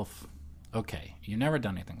myself, okay, you've never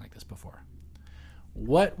done anything like this before.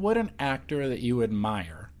 What would an actor that you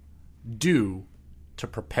admire do to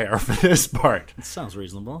prepare for this part. It sounds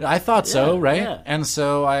reasonable. I thought so, right? Yeah. And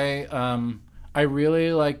so I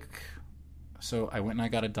really so I went and I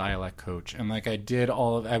got a dialect coach, and like I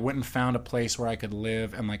went and found a place where I could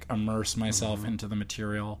live and like immerse myself into the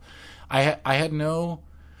material.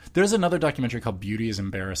 There's another documentary called Beauty is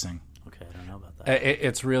Embarrassing. Okay, I don't know about that.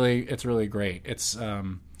 It's really great. It's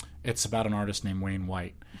about an artist named Wayne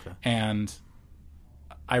White. Okay. And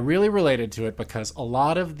I really related to it because a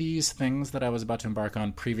lot of these things that I was about to embark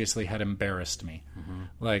on previously had embarrassed me.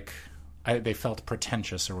 Like they felt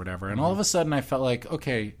pretentious or whatever. And all of a sudden I felt like,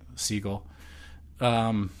 okay, Siegel,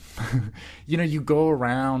 you go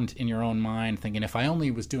around in your own mind thinking, if I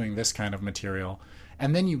only was doing this kind of material,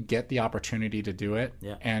 and then you get the opportunity to do it,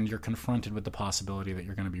 and you're confronted with the possibility that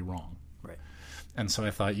you're going to be wrong. Right. And so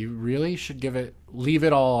I thought you really should leave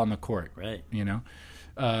it all on the court. Right.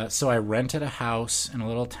 So I rented a house in a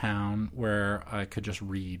little town where I could just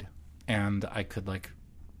read, and I could like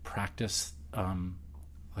practice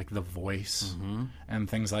like the voice and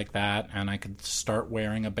things like that, and I could start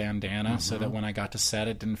wearing a bandana so that when I got to set,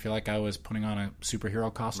 it didn't feel like I was putting on a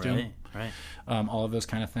superhero costume. Right. All of those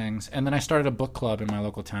kind of things. And then I started a book club in my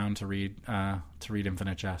local town to read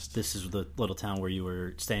Infinite Jest. This is the little town where you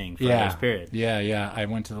were staying for this period. Yeah. I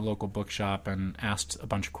went to the local bookshop and asked a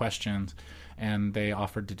bunch of questions, and they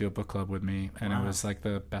offered to do a book club with me, and it was like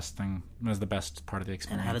the best thing. It was the best part of the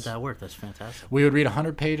experience. And how did that work? That's fantastic. We would read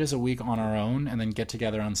 100 pages a week on our own and then get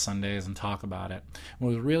together on Sundays and talk about it. What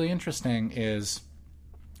was really interesting is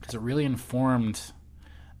because it really informed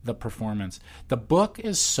the performance. The book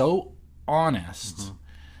is so honest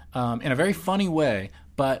in a very funny way,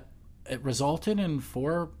 but it resulted in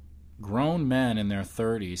 4 grown men in their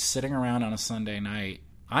 30s sitting around on a Sunday night.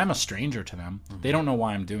 I'm a stranger to them. They don't know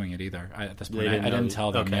why I'm doing it either. At this point, I didn't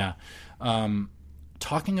tell them. Okay. Yeah,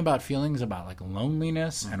 talking about feelings about like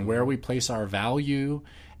loneliness and where we place our value,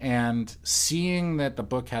 and seeing that the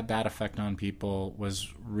book had that effect on people was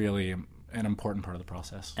really an important part of the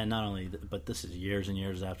process. And not only, but this is years and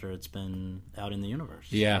years after it's been out in the universe.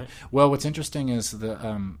 Yeah. Right? Well, what's interesting is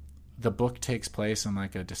the book takes place in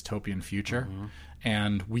like a dystopian future,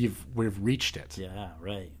 and we've reached it. Yeah.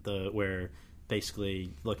 Right. Where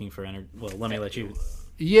basically looking for energy. Well, let me let you.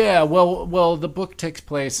 Yeah. Well, the book takes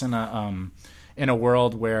place in a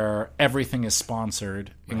world where everything is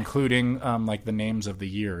sponsored, including like the names of the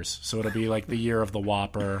years. So it'll be like the year of the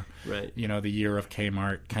Whopper, right? The year of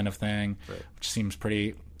Kmart kind of thing, which seems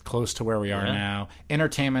pretty close to where we are now.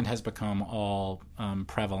 Entertainment has become all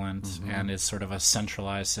prevalent and is sort of a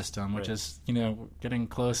centralized system, which is getting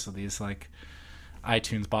close to these like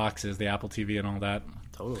iTunes boxes, the Apple TV, and all that.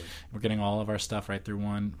 Totally, we're getting all of our stuff right through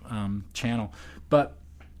one channel, but.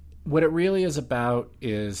 What it really is about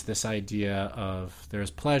is this idea of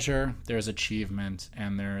there's pleasure, there's achievement,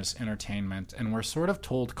 and there's entertainment. And we're sort of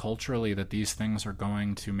told culturally that these things are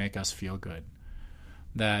going to make us feel good.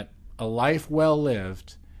 That a life well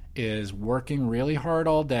lived is working really hard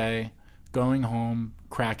all day, going home,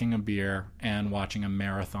 cracking a beer, and watching a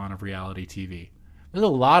marathon of reality TV. There's a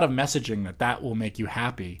lot of messaging that will make you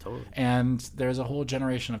happy. Totally. And there's a whole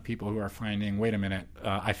generation of people who are finding, wait a minute,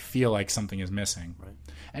 I feel like something is missing. Right.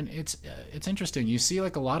 And it's interesting. You see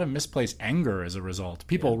like a lot of misplaced anger as a result.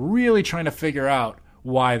 People really trying to figure out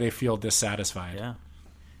why they feel dissatisfied. Yeah.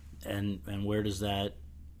 And where does that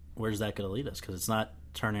going to lead us? Because it's not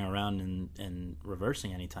turning around and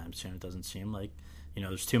reversing anytime soon. It doesn't seem like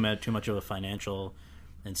there's too much of a financial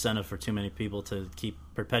incentive for too many people to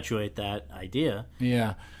perpetuate that idea.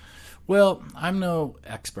 Yeah. Well, I'm no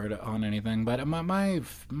expert on anything, but my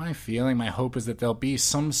feeling, my hope is that there'll be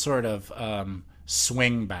some sort of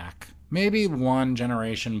swing back. Maybe one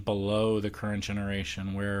generation below the current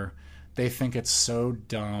generation where they think it's so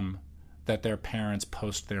dumb that their parents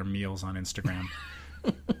post their meals on Instagram.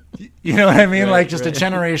 You know what I mean? Like just a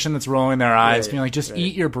generation that's rolling their eyes, being like, just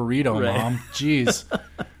eat your burrito, Mom. Jeez.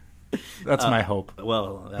 That's my hope.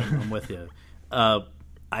 Well, I'm with you.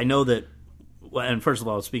 I know that, and first of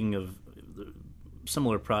all, speaking of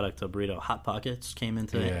similar product to burrito, Hot Pockets came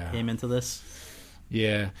into this.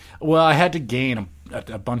 Yeah. Well, I had to gain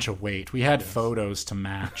a bunch of weight. We had photos to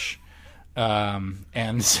match,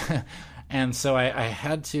 and so I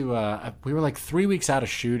had to. We were like 3 weeks out of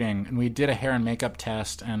shooting, and we did a hair and makeup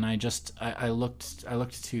test, and I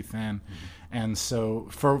looked too thin, and so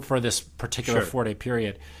for this particular 4-day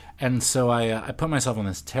period. And so I put myself on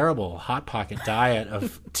this terrible Hot Pocket diet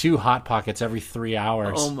of 2 Hot Pockets every 3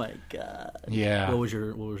 hours. Oh my God! Yeah. What was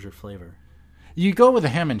your flavor? You go with the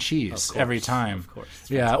ham and cheese every time. Of course.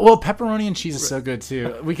 Yeah. Well, pepperoni and cheese is so good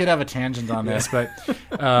too. We could have a tangent on this, but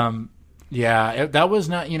that was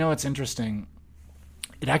not. It's interesting.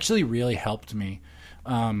 It actually really helped me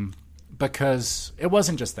Because it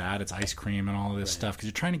wasn't just that, it's ice cream and all of this stuff, because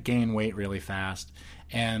you're trying to gain weight really fast.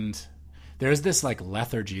 And there's this like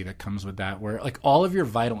lethargy that comes with that, where like all of your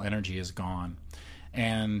vital energy is gone.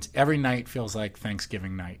 And every night feels like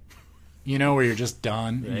Thanksgiving night. You know, where you're just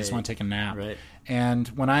done and you just want to take a nap. Right. And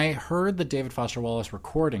when I heard the David Foster Wallace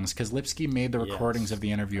recordings, because Lipsky made the recordings of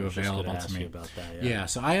the interview available to me. About that, yeah,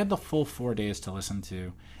 so I had the full 4 days to listen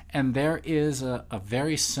to. And there is a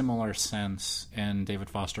very similar sense in David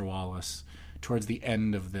Foster Wallace towards the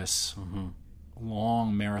end of this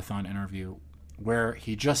long marathon interview where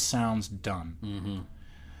he just sounds done. Mm-hmm.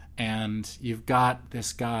 And you've got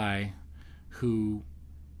this guy who,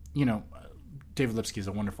 you know, David Lipsky is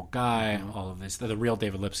a wonderful guy, all of this. The real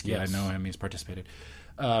David Lipsky, I know him, he's participated.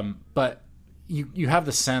 But you have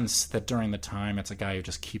the sense that during the time, it's a guy who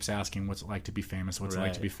just keeps asking, what's it like to be famous? What's it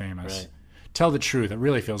like to be famous? Right. Tell the truth. It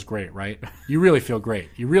really feels great, right? You really feel great.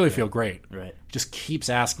 You really feel great. Right. Just keeps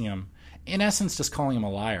asking him, in essence, just calling him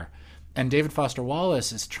a liar. And David Foster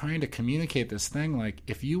Wallace is trying to communicate this thing like,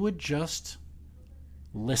 if you would just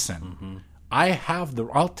listen,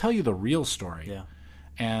 I'll tell you the real story. Yeah.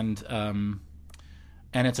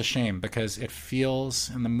 And it's a shame because it feels,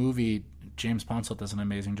 in the movie, James Ponsoldt does an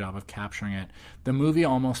amazing job of capturing it. The movie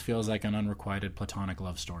almost feels like an unrequited platonic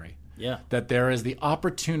love story. Yeah. That there is the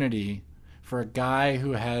opportunity for a guy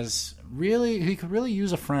who he could really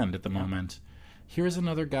use a friend at the moment. Here's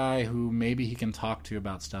another guy who maybe he can talk to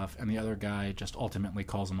about stuff, and the other guy just ultimately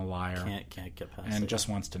calls him a liar. Can't get past and it. just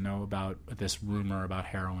wants to know about this rumor about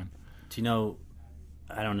heroin. Do you know,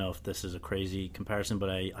 I don't know if this is a crazy comparison, but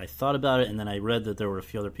I thought about it, and then I read that there were a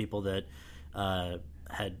few other people that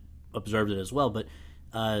had observed it as well. But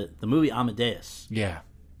the movie Amadeus. Yeah.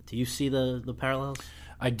 Do you see the parallels?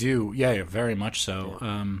 I do. Yeah, very much so.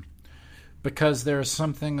 Yeah. Because there's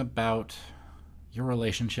something about your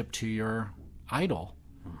relationship to your idol.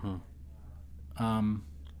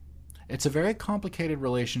 It's a very complicated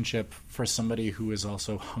relationship for somebody who is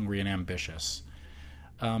also hungry and ambitious.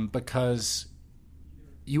 Because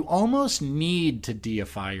you almost need to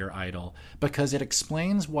deify your idol because it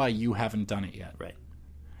explains why you haven't done it yet. Right.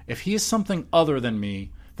 If he is something other than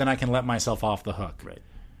me, then I can let myself off the hook. Right.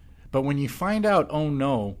 But when you find out, oh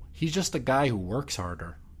no, he's just a guy who works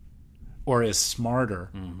harder or is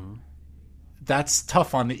smarter, that's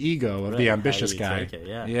tough on the ego of the ambitious guy. Take it?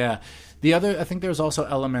 Yeah. Yeah. The other, I think there's also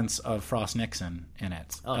elements of Frost Nixon in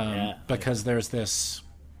it. Because there's this,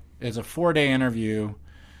 it's a 4-day interview,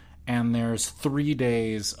 and there's 3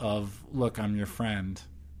 days of, look, I'm your friend,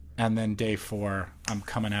 and then day 4, I'm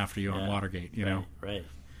coming after you on Watergate, you know? Right.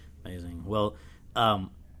 Amazing. Well,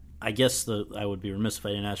 I guess I would be remiss if I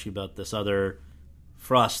didn't ask you about this other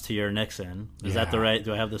Frost to your Nixon. Is that the right?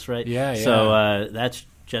 Do I have this right? Yeah. So that's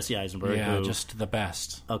Jesse Eisenberg. Yeah, who, just the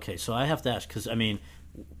best. Okay, so I have to ask, because, I mean,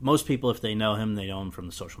 most people, if they know him from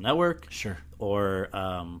The Social Network. Sure. Or,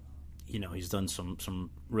 he's done some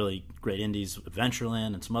really great indies,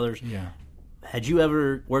 Adventureland and some others. Yeah. Had you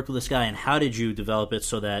ever worked with this guy, and how did you develop it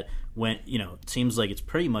so that when, it seems like it's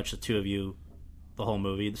pretty much the two of you the whole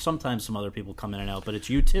movie. Sometimes some other people come in and out, but it's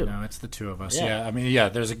you too. No, it's the two of us. Yeah. I mean,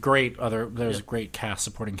 there's a great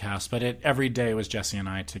supporting cast, but every day was Jesse and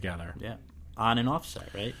I together. Yeah. On and off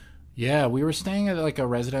set, right? Yeah, we were staying at like a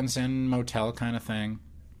residence inn motel kind of thing.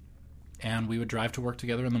 And we would drive to work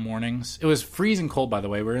together in the mornings. It was freezing cold, by the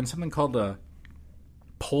way. We were in something called the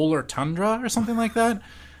polar tundra or something like that.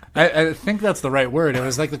 I think that's the right word. It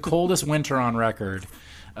was like the coldest winter on record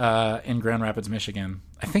in Grand Rapids, Michigan.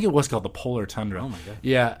 I think it was called the polar tundra. Oh, my God.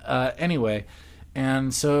 Yeah, anyway.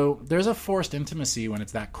 And so there's a forced intimacy when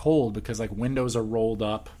it's that cold because like windows are rolled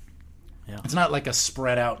up. Yeah. It's not like a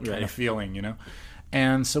spread out kind of feeling, you know?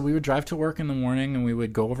 And so we would drive to work in the morning and we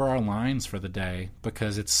would go over our lines for the day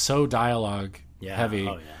because it's so dialogue heavy.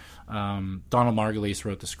 Oh, yeah. Donald Margulies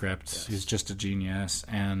wrote the script. Yes. He's just a genius.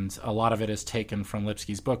 And a lot of it is taken from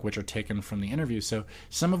Lipsky's book, which are taken from the interview. So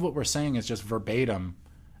some of what we're saying is just verbatim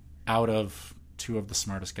out of two of the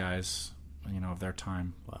smartest guys, of their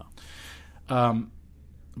time. Wow.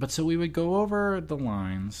 But so we would go over the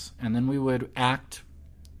lines and then we would act.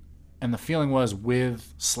 And the feeling was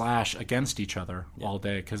with/against each other all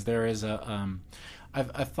day because there is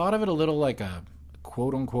I've thought of it a little like a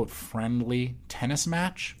quote-unquote friendly tennis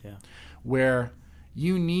match where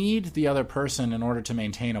you need the other person in order to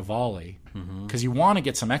maintain a volley because you want to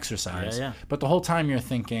get some exercise. But the whole time you're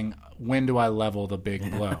thinking, when do I level the big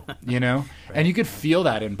blow? Right. And you could feel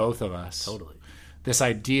that in both of us. Totally. This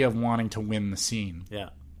idea of wanting to win the scene. Yeah.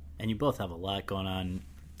 And you both have a lot going on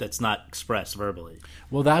that's not expressed verbally.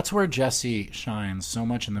 Well, that's where Jesse shines so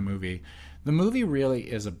much in the movie. The movie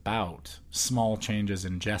really is about small changes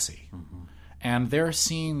in Jesse. And there are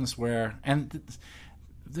scenes where,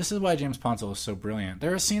 this is why James Ponsoldt is so brilliant.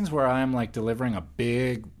 There are scenes where I'm like delivering a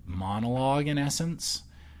big monologue in essence,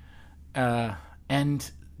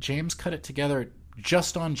 and James cut it together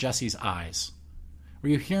just on Jesse's eyes,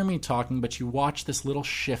 where you hear me talking, but you watch this little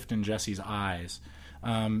shift in Jesse's eyes.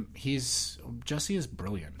 Jesse is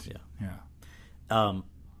brilliant. Yeah.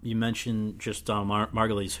 You mentioned just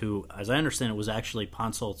Margulies, who, as I understand it, was actually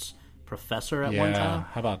Ponsoldt's professor at one time.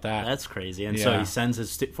 How about that? That's crazy. And so he sends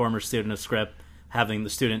his former student a script, having the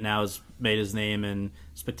student now has made his name in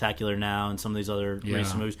Spectacular Now and some of these other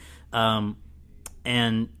recent movies.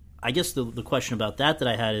 And I guess the question about that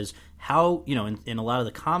I had is how, in a lot of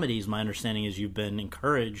the comedies, my understanding is you've been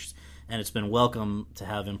encouraged and it's been welcome to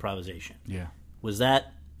have improvisation. Yeah. Was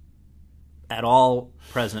that at all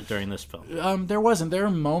present during this film? There wasn't. There are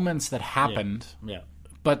moments that happened. Yeah.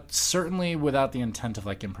 But certainly without the intent of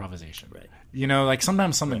like improvisation. Right. Like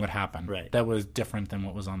sometimes something would happen that was different than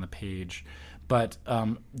what was on the page. But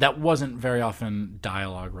that wasn't very often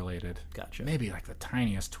dialogue related. Gotcha. Maybe like the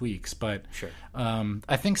tiniest tweaks. But sure.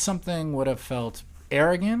 I think something would have felt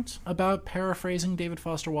arrogant about paraphrasing David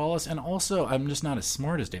Foster Wallace, and also I'm just not as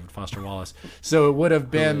smart as David Foster Wallace, so it would have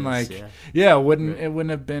been it wouldn't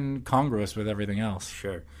have been congruous with everything else.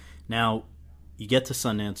 Sure. Now you get to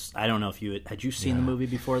Sundance. I don't know if had you seen the movie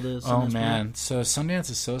before the Sundance? Oh man, so Sundance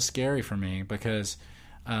is so scary for me because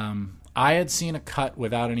I had seen a cut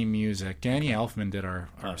without any music. Danny Elfman did our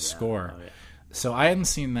score, so I hadn't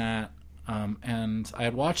seen that, and I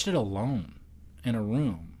had watched it alone in a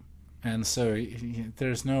room. And so you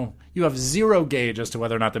have zero gauge as to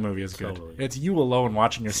whether or not the movie is good. Totally. It's you alone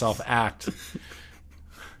watching yourself act.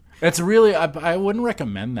 It's really, I wouldn't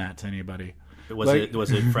recommend that to anybody. Was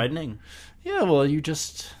it frightening? Yeah, well, you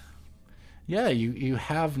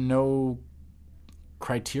have no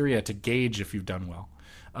criteria to gauge if you've done well.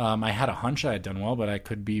 I had a hunch I had done well, but I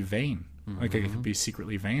could be vain. Mm-hmm. Like I could be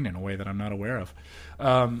secretly vain in a way that I'm not aware of.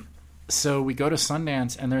 So we go to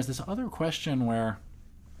Sundance, and there's this other question where,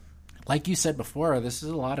 like you said before, this is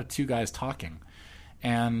a lot of two guys talking.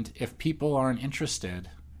 And if people aren't interested,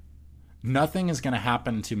 nothing is going to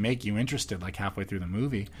happen to make you interested like halfway through the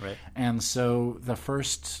movie. Right. And so the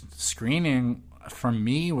first screening for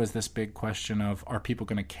me was this big question of, are people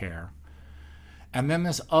going to care? And then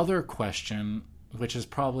this other question, which is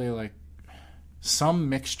probably like some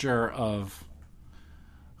mixture of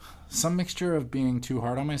being too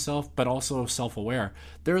hard on myself, but also self-aware.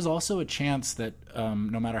 There's also a chance that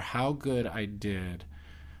no matter how good I did,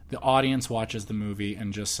 the audience watches the movie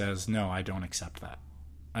and just says, no, I don't accept that.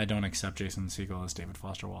 I don't accept Jason Segel as David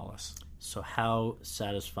Foster Wallace. So how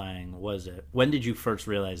satisfying was it? When did you first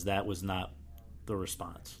realize that was not the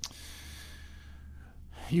response?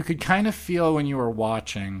 You could kind of feel when you were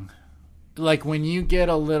watching, like when you get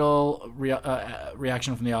a little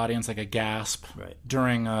reaction from the audience, like a gasp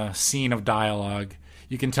during a scene of dialogue,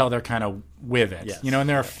 you can tell they're kind of with it. Yes. And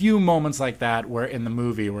there are a few moments like that where in the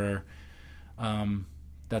movie where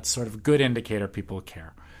that's sort of a good indicator people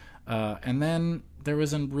care. And then there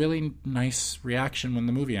was a really nice reaction when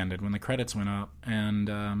the movie ended, when the credits went up,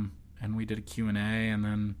 and we did a Q&A, and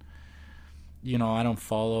then, I don't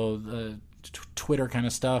follow the Twitter kind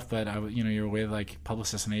of stuff, but you're with like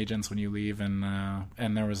publicists and agents when you leave, and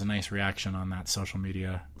there was a nice reaction on that social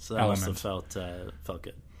media. So that element. must have felt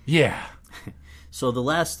good. Yeah. So the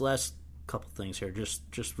last couple things here,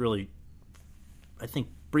 just really, I think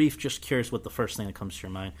brief. Just curious what the first thing that comes to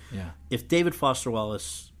your mind. Yeah. If David Foster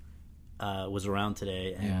Wallace was around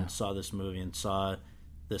today and saw this movie and saw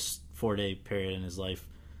this 4-day period in his life,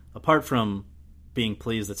 apart from being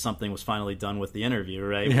pleased that something was finally done with the interview,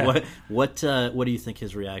 right? Yeah. What do you think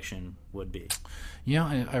his reaction would be?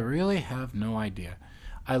 I really have no idea.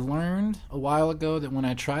 I learned a while ago that when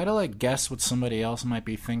I try to like guess what somebody else might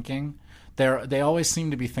be thinking, they always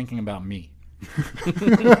seem to be thinking about me.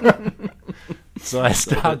 So I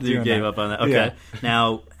stopped doing that. You gave up on that. Okay. Yeah.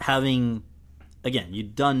 Now,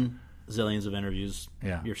 you'd done zillions of interviews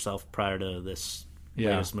yourself prior to this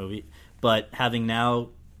latest movie, but having now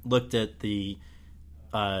looked at the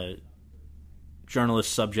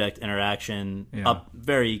journalist-subject interaction up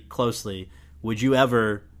very closely, would you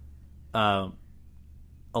ever allow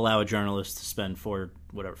a journalist to spend 4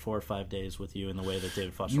 or 5 days with you in the way that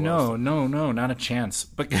David Foster Wallace did? No, not a chance.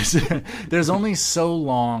 Because there's only so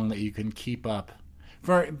long that you can keep up.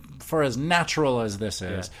 For as natural as this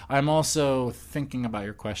is, I'm also thinking about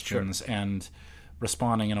your questions and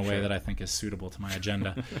responding in a way that I think is suitable to my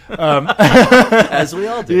agenda. As we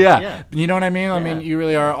all do. Yeah. You know what I mean? I mean, you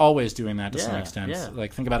really are always doing that to some extent. Yeah.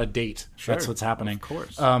 Like, think about a date. Sure. That's what's happening. Of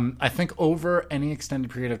course. I think over any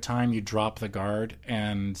extended period of time, you drop the guard.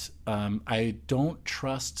 And I don't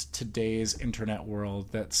trust today's internet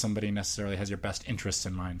world that somebody necessarily has your best interests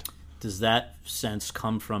in mind. Does that sense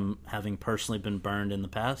come from having personally been burned in the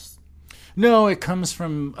past? No, it comes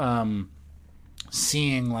from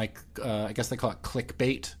seeing, like, I guess they call it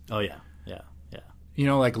clickbait. Oh, yeah. You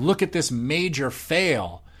know, like, look at this major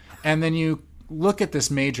fail. And then you look at this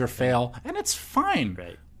major fail, and it's fine.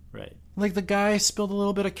 Right. Like, the guy spilled a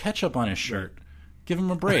little bit of ketchup on his shirt. Give him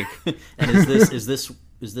a break. And is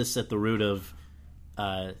this at the root of,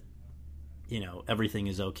 everything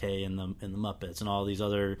is okay in the Muppets and all these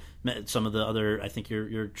other, some of the other, I think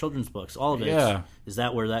your children's books, all of it. Yeah. Is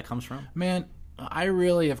that where that comes from? Man, I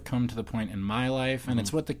really have come to the point in my life, and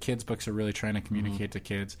it's what the kids' books are really trying to communicate to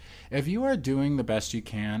kids. If you are doing the best you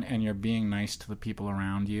can and you're being nice to the people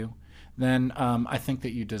around you, then I think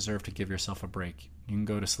that you deserve to give yourself a break. You can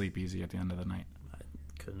go to sleep easy at the end of the night. I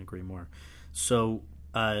couldn't agree more. So,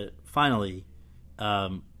 finally,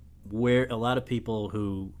 where a lot of people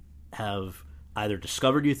who have either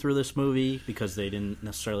discovered you through this movie because they didn't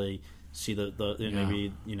necessarily see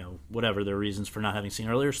maybe whatever their reasons for not having seen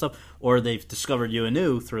earlier stuff, or they've discovered you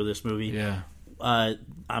anew through this movie. Yeah.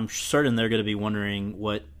 I'm certain they're going to be wondering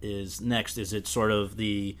what is next. Is it sort of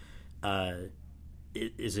the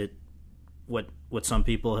is it what some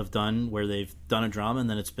people have done where they've done a drama and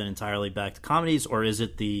then it's been entirely back to comedies, or is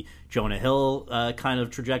it the Jonah Hill kind of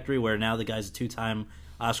trajectory where now the guy's a 2-time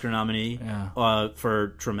Oscar nominee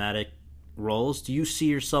for dramatic roles? Do you see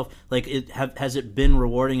yourself like has it been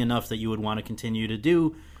rewarding enough that you would want to continue to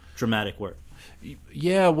do dramatic work?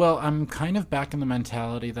 Yeah, well, I'm kind of back in the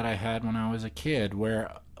mentality that I had when I was a kid,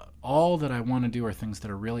 where all that I want to do are things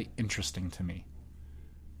that are really interesting to me,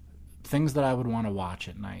 things that I would want to watch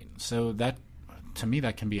at night. So that, to me,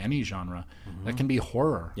 that can be any genre. That can be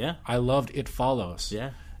horror. Yeah, I loved It Follows.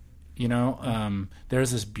 Yeah. You know,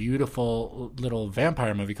 there's this beautiful little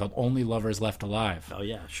vampire movie called Only Lovers Left Alive. Oh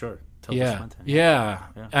yeah, sure. Yeah.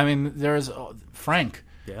 I mean, there's Frank.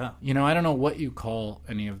 Yeah. You know, I don't know what you call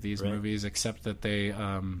any of these movies except that they,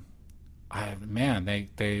 I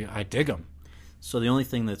dig them. So the only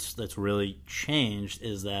thing that's really changed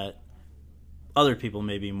is that other people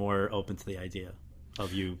may be more open to the idea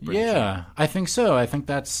of you. Yeah, I think so. I think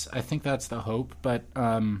that's the hope. But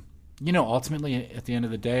ultimately, at the end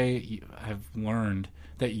of the day, I've learned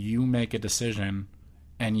that you make a decision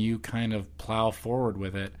and you kind of plow forward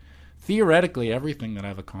with it. Theoretically, everything that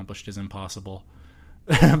I've accomplished is impossible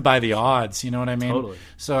by the odds. You know what I mean? Totally.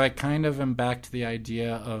 So I kind of am back to the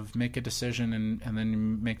idea of make a decision and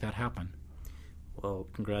then make that happen. Well,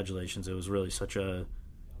 congratulations. It was really such a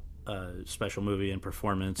special movie and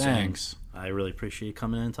performance. Thanks. And I really appreciate you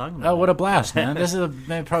coming in and talking about it. Oh, what a blast, man. This is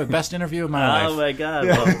probably the best interview of my life. Oh, my God.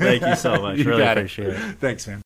 Well, thank you so much. Really appreciate it. Thanks, man.